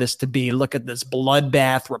wanted this to be, look at this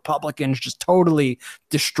bloodbath. Republicans just totally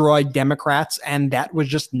destroyed Democrats. And that was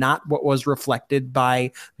just not what was reflected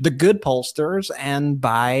by the good pollsters and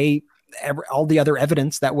by all the other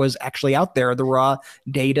evidence that was actually out there, the raw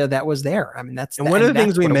data that was there. I mean, one of the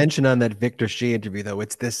things we mentioned on that Victor Shi interview, though,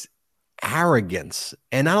 it's this arrogance,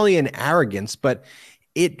 and not only an arrogance, but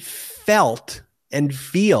it felt and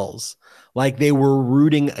feels like they were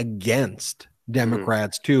rooting against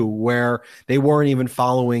Democrats too, where they weren't even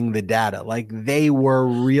following the data. Like they were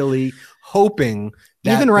really hoping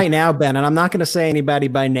that even right now, Ben, and I'm not going to say anybody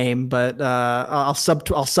by name, but I'll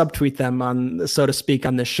subtweet them on, so to speak,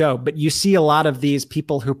 on this show. But you see a lot of these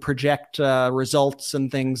people who project results and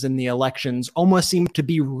things in the elections almost seem to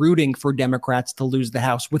be rooting for Democrats to lose the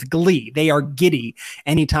House with glee. They are giddy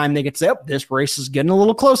anytime they get to say, oh, this race is getting a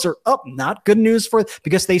little closer. Oh, not good news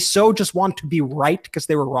because they so just want to be right because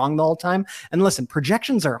they were wrong the whole time. And listen,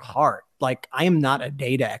 projections are hard. Like, I am not a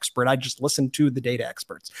data expert. I just listen to the data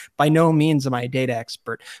experts. By no means am I a data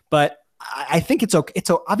expert, but I think it's okay.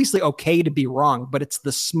 It's obviously okay to be wrong, but it's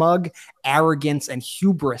the smug arrogance and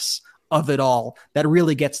hubris of it all that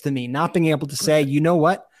really gets to me. Not being able to say, you know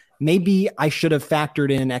what? Maybe I should have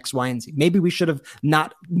factored in X, Y, and Z. Maybe we should have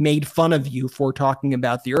not made fun of you for talking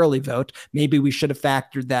about the early vote. Maybe we should have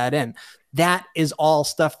factored that in. That is all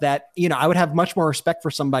stuff that, I would have much more respect for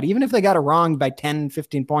somebody, even if they got it wrong by 10,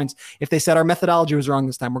 15 points. If they said our methodology was wrong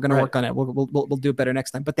this time, we're going to work on it. We'll do it better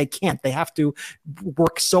next time. But they can't. They have to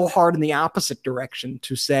work so hard in the opposite direction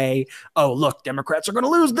to say, oh, look, Democrats are going to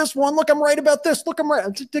lose this one. Look, I'm right about this. Look, I'm right.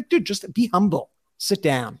 Dude, just be humble. Sit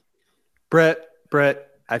down. Brett,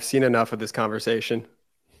 I've seen enough of this conversation.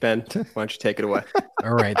 Ben, why don't you take it away?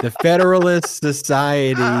 All right. The Federalist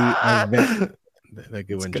Society. The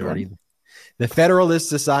good one, Jordy. The Federalist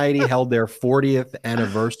Society held their 40th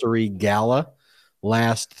anniversary gala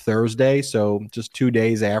last Thursday. So just 2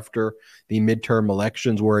 days after the midterm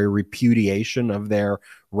elections were a repudiation of their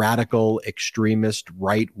radical extremist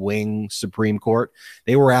right-wing Supreme Court.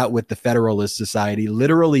 They were out with the Federalist Society,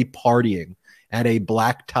 literally partying at a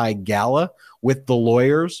black tie gala with the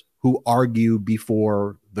lawyers who argue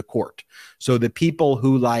before the court. So the people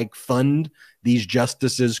who fund these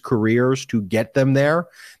justices' careers to get them there,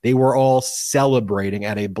 they were all celebrating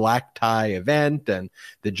at a black tie event, and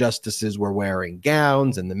the justices were wearing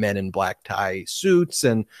gowns and the men in black tie suits.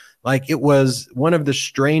 And it was one of the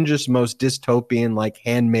strangest, most dystopian,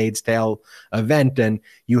 Handmaid's Tale event. And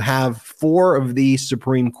you have 4 of the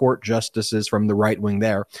Supreme Court justices from the right wing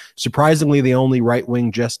there. Surprisingly, the only right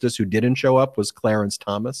wing justice who didn't show up was Clarence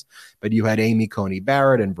Thomas, but you had Amy Coney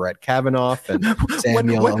Barrett and Brett Kavanaugh and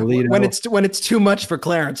Samuel Alito. When it's too much for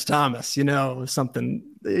Clarence Thomas, something,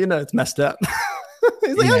 it's messed up.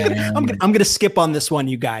 He's like, I'm going to skip on this one,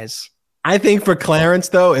 you guys. I think for Clarence,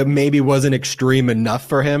 though, it maybe wasn't extreme enough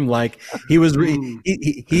for him. He was,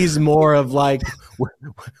 he's more of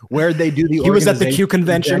where they do the. He was at the Q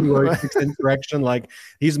convention, insurrection.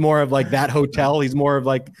 He's more of that hotel. He's more of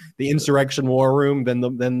the insurrection war room than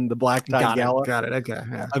the black tie gala. Got it. Okay.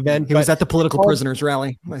 Yeah. Event. He was at the political prisoners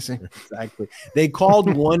rally. I see. Exactly. They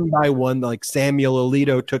called one by one. Samuel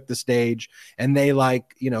Alito took the stage, and they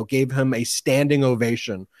gave him a standing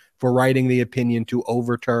ovation for writing the opinion to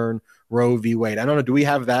overturn Roe v. Wade. I don't know. Do we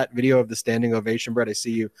have that video of the standing ovation, Brett? I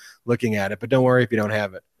see you looking at it, but don't worry if you don't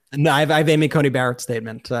have it. No, I have Amy Coney Barrett's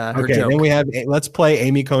statement. Okay, joke. Then let's play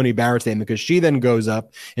Amy Coney Barrett's statement, because she then goes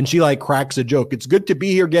up and she cracks a joke. It's good to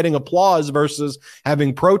be here getting applause versus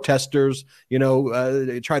having protesters,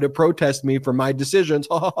 try to protest me for my decisions.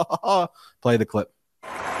 Play the clip.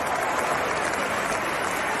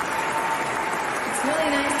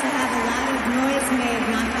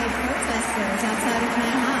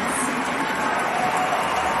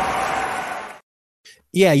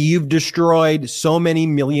 Yeah, you've destroyed so many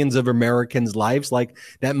millions of Americans' lives.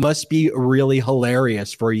 That must be really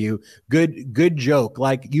hilarious for you. Good joke.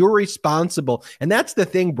 You're responsible. And that's the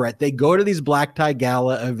thing, Brett. They go to these black tie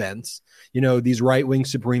gala events, these right-wing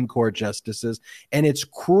Supreme Court justices, and it's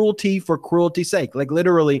cruelty for cruelty's sake.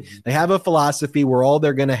 Literally, they have a philosophy where all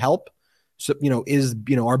they're going to help, is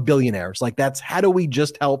our billionaires. That's how do we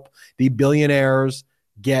just help the billionaires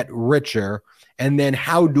get richer? And then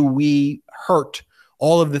how do we hurt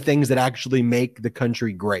all of the things that actually make the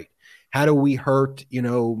country great? How do we hurt,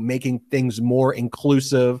 making things more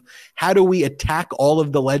inclusive? How do we attack all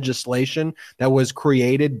of the legislation that was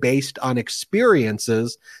created based on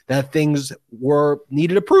experiences that things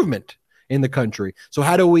needed improvement in the country? So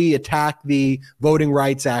how do we attack the Voting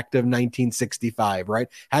Rights Act of 1965, right?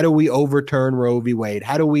 How do we overturn Roe v. Wade?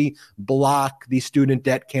 How do we block the student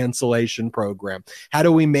debt cancellation program? How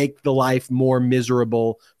do we make the life more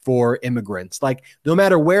miserable for immigrants? Like, no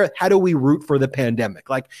matter where, how do we root for the pandemic?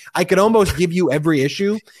 Like, I could almost give you every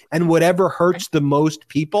issue, and whatever hurts the most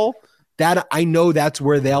people, that I know that's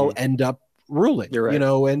where they'll end up ruling. You're right.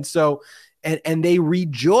 And so and they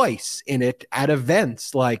rejoice in it at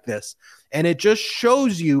events like this. And it just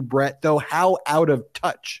shows you, Brett, though, how out of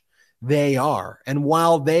touch they are. And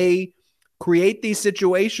while they create these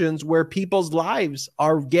situations where people's lives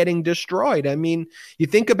are getting destroyed. I mean, you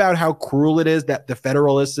think about how cruel it is that the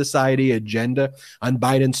Federalist Society agenda on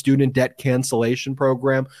Biden's student debt cancellation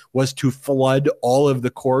program was to flood all of the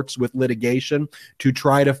courts with litigation to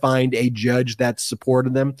try to find a judge that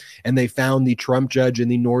supported them. And they found the Trump judge in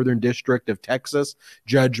the Northern District of Texas,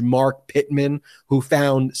 Judge Mark Pittman, who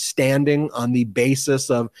found standing on the basis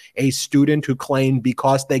of a student who claimed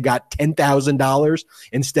because they got $10,000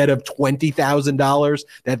 instead of $20,000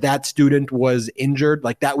 that student was injured.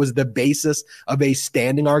 Like, that was the basis of a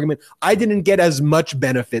standing argument. I didn't get as much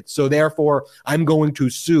benefit, so therefore I'm going to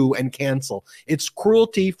sue and cancel. It's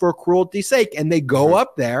cruelty for cruelty's sake. And they go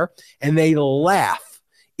up there and they laugh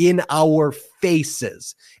in our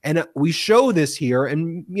faces. And we show this here,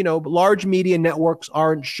 and large media networks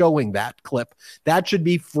aren't showing that clip. That should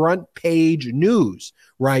be front page news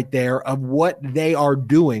right there of what they are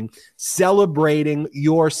doing, celebrating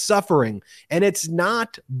your suffering. And it's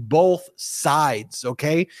not both sides,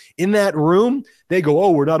 okay? In that room, they go,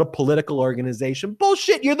 "Oh, we're not a political organization."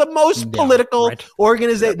 Bullshit, you're the most political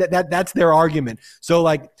organization. That's their argument. So,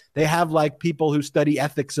 like, they have like people who study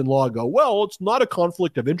ethics and law go, "Well, it's not a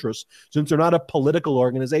conflict of interest since they're not a political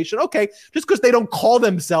organization." Okay, just because they don't call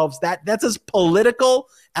themselves that's as political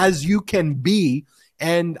as you can be.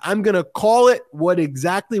 And I'm going to call it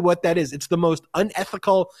exactly what that is. It's the most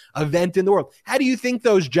unethical event in the world. How do you think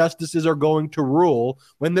those justices are going to rule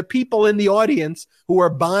when the people in the audience who are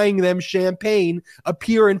buying them champagne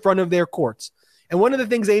appear in front of their courts? And one of the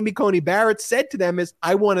things Amy Coney Barrett said to them is,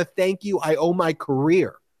 "I want to thank you. I owe my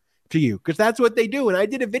career to you," because that's what they do. And I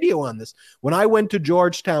did a video on this. When I went to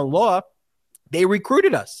Georgetown Law, they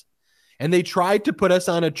recruited us and they tried to put us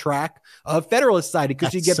on a track of Federalist Society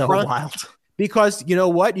because you get so wild. Because you know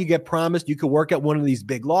what? You get promised you could work at one of these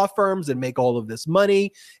big law firms and make all of this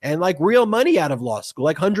money and like real money out of law school,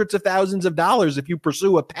 like hundreds of thousands of dollars if you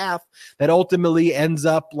pursue a path that ultimately ends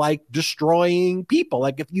up like destroying people.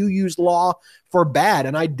 Like if you use law for bad.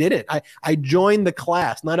 And I did it. I joined the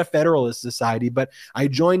class, not a Federalist Society, but I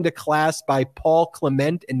joined a class by Paul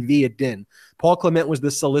Clement and Viet Dinh. Paul Clement was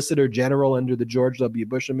the Solicitor General under the George W.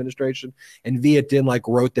 Bush administration, and Viet Dinh like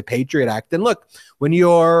wrote the Patriot Act. And look, when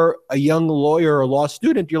you're a young lawyer or law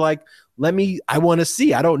student, you're like, I want to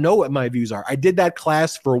see. I don't know what my views are. I did that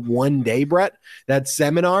class for one day, Brett, that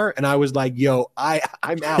seminar, and I was like, yo,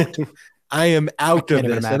 I'm out. I am out of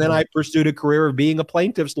this. And then I pursued a career of being a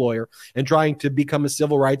plaintiff's lawyer and trying to become a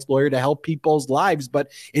civil rights lawyer to help people's lives.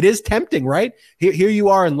 But it is tempting, right? Here you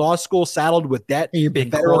are in law school, saddled with debt. You're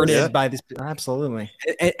being courted by this. Absolutely.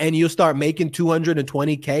 And you start making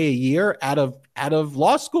 $220K a year out of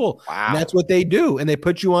law school. Wow. And that's what they do. And they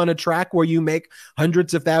put you on a track where you make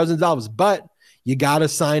hundreds of thousands of dollars. But you got to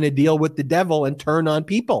sign a deal with the devil and turn on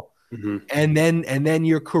people. Mm-hmm. And then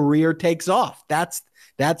your career takes off. That's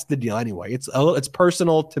the deal anyway. It's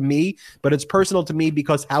personal to me, but it's personal to me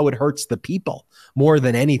because how it hurts the people more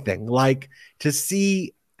than anything. Like to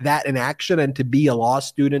see that in action and to be a law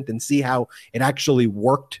student and see how it actually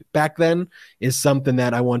worked back then is something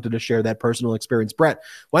that I wanted to share that personal experience. Brett,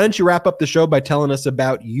 why don't you wrap up the show by telling us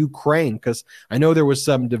about Ukraine? Because I know there was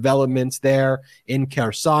some developments there in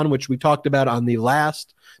Kherson, which we talked about on the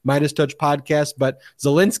last Midas Touch podcast, but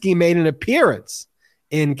Zelensky made an appearance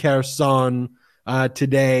in Kherson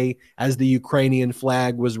today as the Ukrainian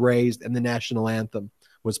flag was raised and the national anthem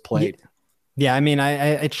was played. Yeah, I mean,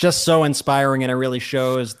 it's just so inspiring, and it really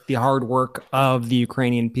shows the hard work of the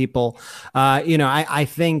Ukrainian people. I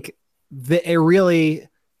think that it really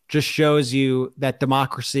just shows you that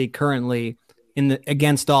democracy currently,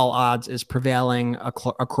 against all odds, is prevailing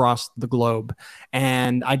across the globe.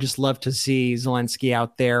 And I just love to see Zelensky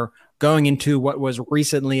out there going into what was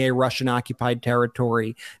recently a Russian occupied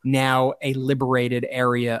territory, now a liberated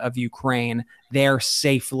area of Ukraine, there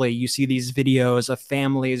safely. You see these videos of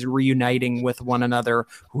families reuniting with one another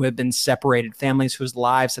who have been separated, families whose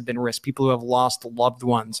lives have been risked, people who have lost loved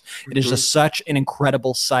ones. It is just such an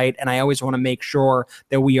incredible sight. And I always want to make sure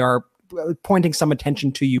that we are pointing some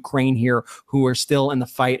attention to Ukraine here, who are still in the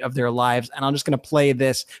fight of their lives. And I'm just going to play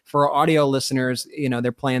this for our audio listeners. You know,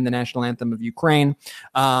 they're playing the national anthem of Ukraine.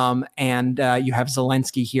 And you have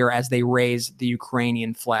Zelensky here as they raise the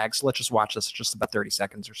Ukrainian flag. So let's just watch this. It's just about 30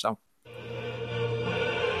 seconds or so.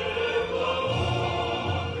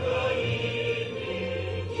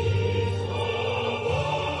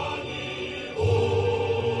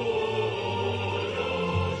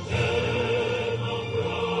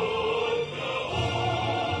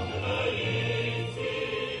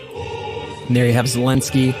 And there you have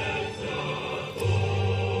Zelensky,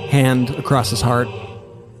 hand across his heart.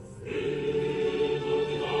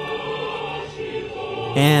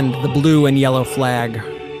 And the blue and yellow flag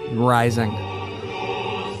rising.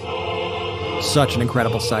 Such an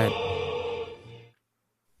incredible sight.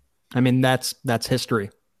 I mean, that's history.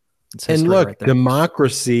 It's history. And look, right there.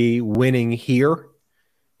 Democracy winning here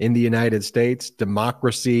in the United States,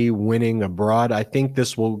 democracy winning abroad. I think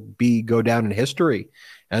this will go down in history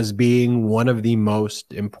as being one of the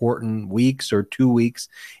most important weeks or 2 weeks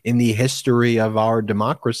in the history of our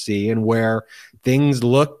democracy, and where things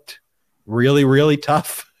looked really, really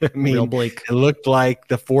tough. I mean, real bleak. It looked like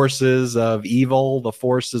the forces of evil, the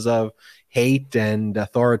forces of hate and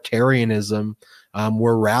authoritarianism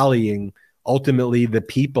were rallying. Ultimately, the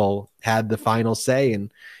people had the final say, and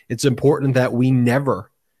it's important that we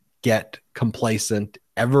never get complacent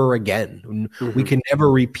ever again. We can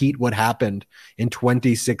never repeat what happened in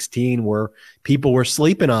 2016, where people were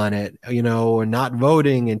sleeping on it, you know, and not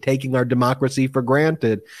voting and taking our democracy for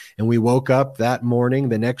granted. And we woke up that morning,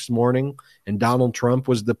 the next morning, and Donald Trump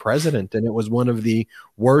was the president. And it was one of the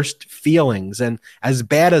worst feelings. And as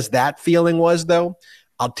bad as that feeling was, though,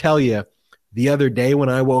 I'll tell you, the other day when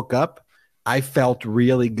I woke up, I felt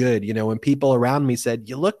really good. You know, when people around me said,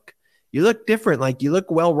 you look different, like you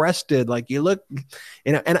look well rested, like you look,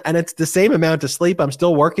 you know, and it's the same amount of sleep. I'm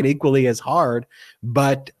still working equally as hard,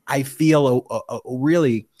 but I feel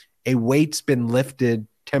really a weight's been lifted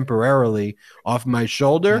temporarily off my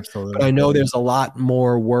shoulder. Absolutely. But I know there's a lot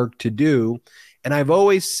more work to do. And I've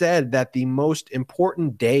always said that the most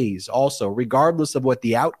important days also, regardless of what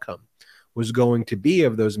the outcome was going to be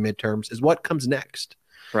of those midterms, is what comes next.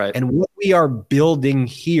 Right. And what we are building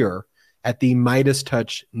here at the Midas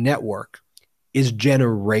Touch Network is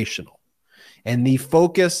generational. And the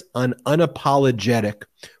focus on unapologetic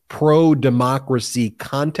pro-democracy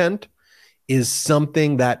content is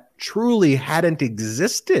something that truly hadn't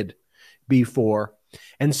existed before.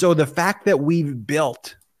 And so the fact that we've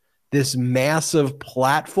built this massive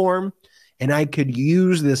platform, and I could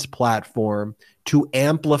use this platform to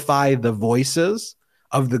amplify the voices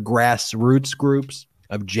of the grassroots groups,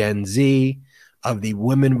 of Gen Z, of the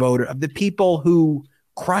women voter, of the people who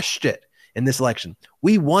crushed it in this election.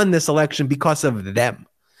 We won this election because of them.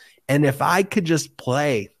 And if I could just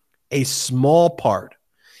play a small part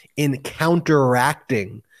in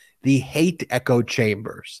counteracting the hate echo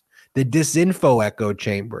chambers, the disinfo echo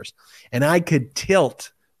chambers, and I could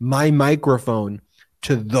tilt my microphone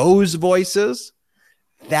to those voices,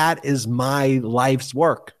 that is my life's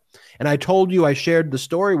work. And I told you, I shared the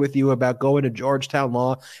story with you about going to Georgetown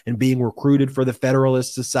Law and being recruited for the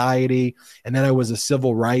Federalist Society. And then I was a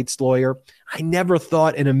civil rights lawyer. I never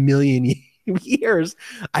thought in a million years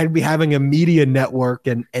I'd be having a media network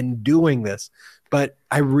and doing this. But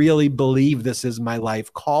I really believe this is my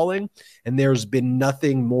life calling. And there's been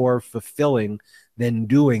nothing more fulfilling than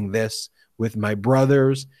doing this with my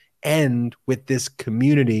brothers and with this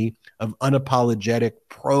community of unapologetic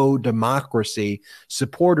pro-democracy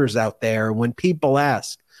supporters out there. When people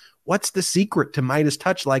ask, what's the secret to Midas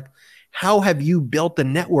Touch? Like, how have you built a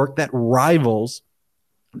network that rivals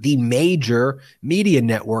the major media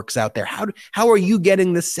networks out there? How are you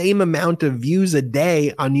getting the same amount of views a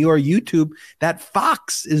day on your YouTube that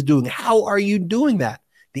Fox is doing? How are you doing that?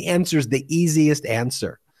 The answer is the easiest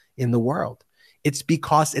answer in the world. It's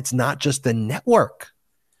because it's not just a network.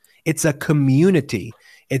 It's a community.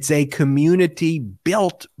 It's a community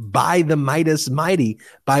built by the Midas Mighty,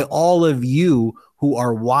 by all of you who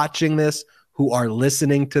are watching this, who are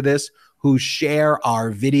listening to this, who share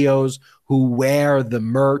our videos, who wear the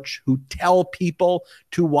merch, who tell people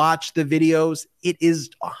to watch the videos. It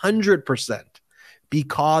is 100%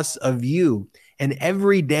 because of you. And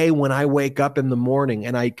every day when I wake up in the morning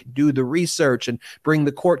and I do the research and bring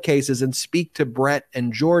the court cases and speak to Brett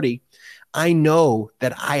and Jordy, I know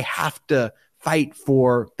that I have to fight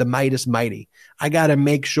for the Midas Mighty. I got to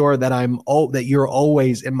make sure that that you're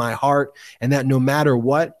always in my heart, and that no matter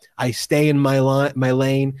what, I stay in my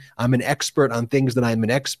lane. I'm an expert on things that I'm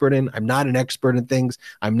an expert in. I'm not an expert in things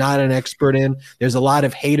I'm not an expert in. There's a lot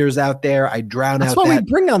of haters out there. I drown That's out why that.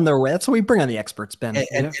 we bring on the experts, Ben,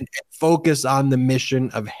 and focus on the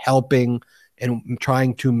mission of helping and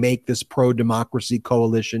trying to make this pro-democracy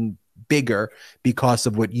coalition bigger because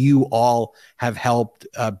of what you all have helped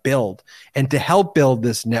build. And to help build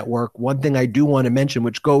this network, one thing I do want to mention,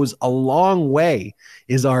 which goes a long way,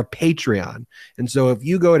 is our Patreon. And so if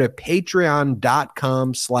you go to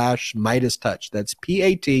patreon.com/MidasTouch, that's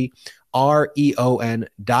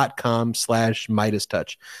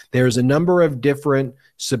patreon.com/MidasTouch. There's a number of different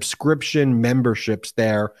subscription memberships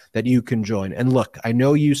there that you can join. And look, I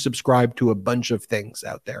know you subscribe to a bunch of things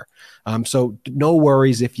out there. So no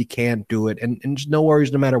worries if you can't do it. And just no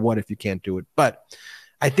worries no matter what if you can't do it. But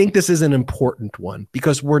I think this is an important one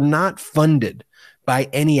because we're not funded by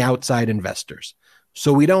any outside investors.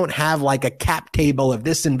 So we don't have like a cap table of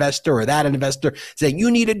this investor or that investor saying you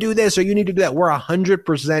need to do this or you need to do that. We're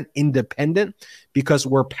 100% independent because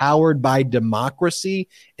we're powered by democracy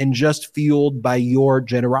and just fueled by your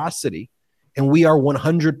generosity. And we are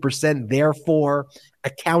 100% therefore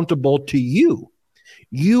accountable to you.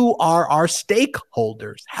 You are our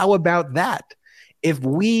stakeholders. How about that? If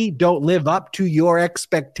we don't live up to your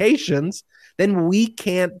expectations, then we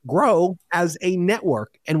can't grow as a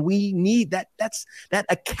network. And we need that. That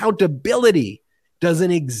accountability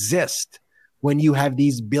doesn't exist when you have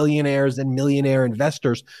these billionaires and millionaire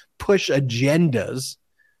investors push agendas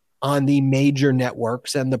on the major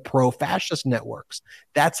networks and the pro-fascist networks.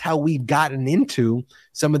 That's how we've gotten into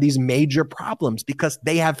some of these major problems because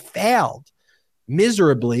they have failed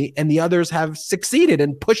miserably and the others have succeeded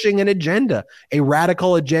in pushing an agenda, a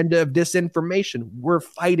radical agenda of disinformation. We're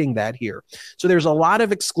fighting that here. So there's a lot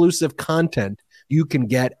of exclusive content you can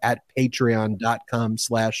get at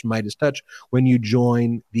patreon.com/MidasTouch when you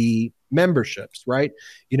join the memberships, right?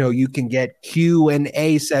 You know, you can get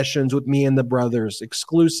Q&A sessions with me and the brothers,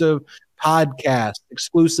 exclusive podcasts,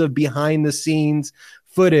 exclusive behind the scenes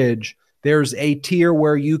footage. There's a tier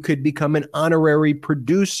where you could become an honorary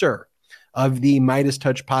producer of the Midas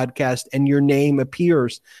Touch podcast, and your name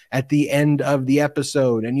appears at the end of the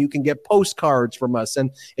episode, and you can get postcards from us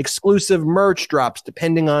and exclusive merch drops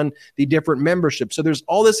depending on the different memberships. So there's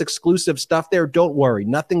all this exclusive stuff there. Don't worry,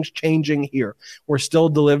 nothing's changing here. We're still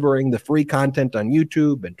delivering the free content on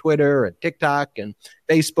YouTube and Twitter and TikTok and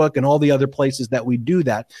Facebook and all the other places that we do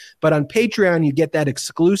that. But on Patreon, you get that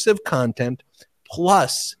exclusive content,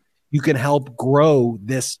 plus you can help grow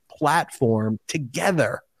this platform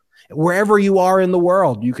together. Wherever you are in the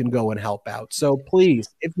world, you can go and help out. So please,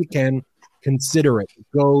 if you can, consider it. It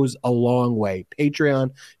goes a long way.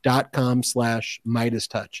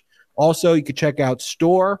 Patreon.com/MidasTouch. Also, you can check out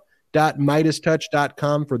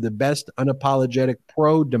store.MidasTouch.com for the best unapologetic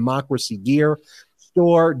pro-democracy gear.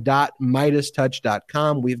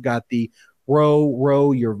 Store.MidasTouch.com. We've got the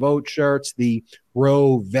Row Your Vote shirts, the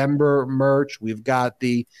Rowvember merch. We've got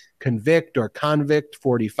the Convict or Convict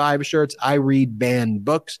 45 shirts. I read banned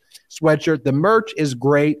books sweatshirt. The merch is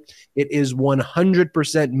great. It is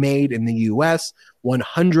 100% made in the U.S.,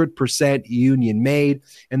 100% union made.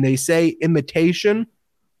 And they say imitation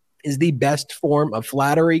is the best form of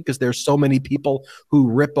flattery because there's so many people who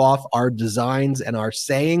rip off our designs and our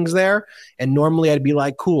sayings there. And normally I'd be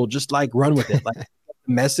like, cool, just like run with it. Like get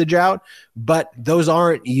the message out. But those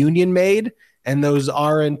aren't union made and those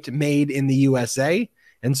aren't made in the USA.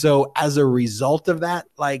 And so as a result of that,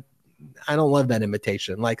 like, I don't love that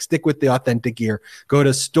imitation. Like, stick with the authentic gear. Go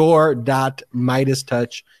to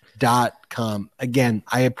store.MidasTouch.com. Again,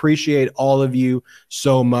 I appreciate all of you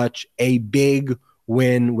so much. A big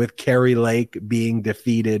win with Kerry Lake being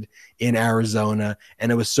defeated in Arizona.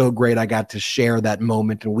 And it was so great. I got to share that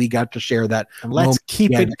moment, and we got to share that. And let's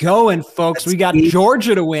keep it going, folks. We got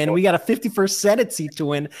Georgia to win. We got a 51st Senate seat to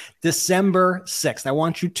win December 6th. I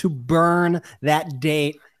want you to burn that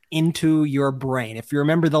date into your brain. If you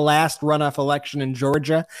remember the last runoff election in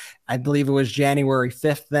Georgia, I believe it was January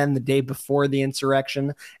 5th then, the day before the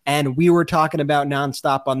insurrection. And we were talking about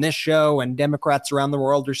nonstop on this show, and Democrats around the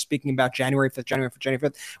world are speaking about January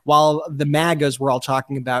 5th, while the MAGAs were all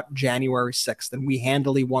talking about January 6th. And we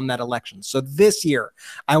handily won that election. So this year,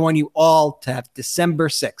 I want you all to have December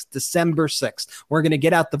 6th. We're going to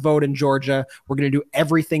get out the vote in Georgia. We're going to do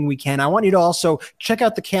everything we can. I want you to also check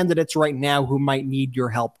out the candidates right now who might need your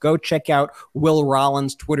help. Go check out Will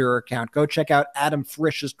Rollins' Twitter account. Go check out Adam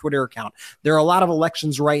Frisch's Twitter account. There are a lot of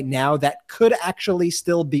elections right now that could actually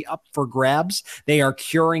still be up for grabs. They are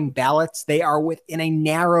curing ballots. They are within a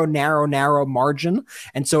narrow margin.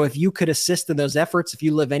 And so if you could assist in those efforts, if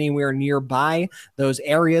you live anywhere nearby those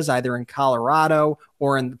areas, either in Colorado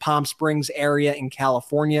or in the Palm Springs area in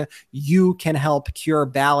California, you can help cure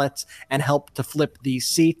ballots and help to flip these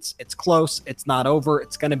seats. It's close. It's not over.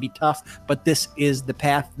 It's going to be tough, but this is the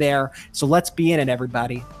path there. So let's be in it,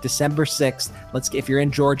 everybody. December 6th. If you're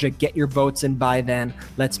in Georgia, get your votes in by then.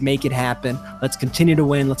 Let's make it happen. Let's continue to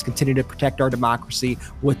win. Let's continue to protect our democracy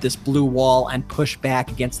with this blue wall and push back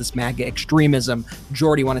against this MAGA extremism.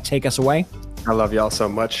 Jordy, want to take us away? I love y'all so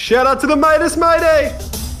much. Shout out to the Midas Mighty!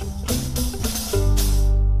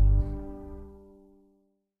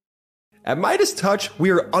 At Midas Touch,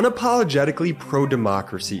 we are unapologetically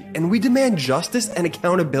pro-democracy, and we demand justice and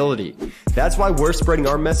accountability. That's why we're spreading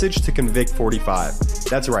our message to Convict 45.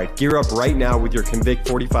 That's right, gear up right now with your Convict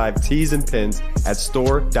 45 tees and pins at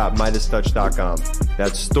store.midastouch.com.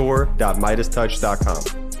 That's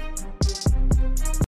store.midastouch.com.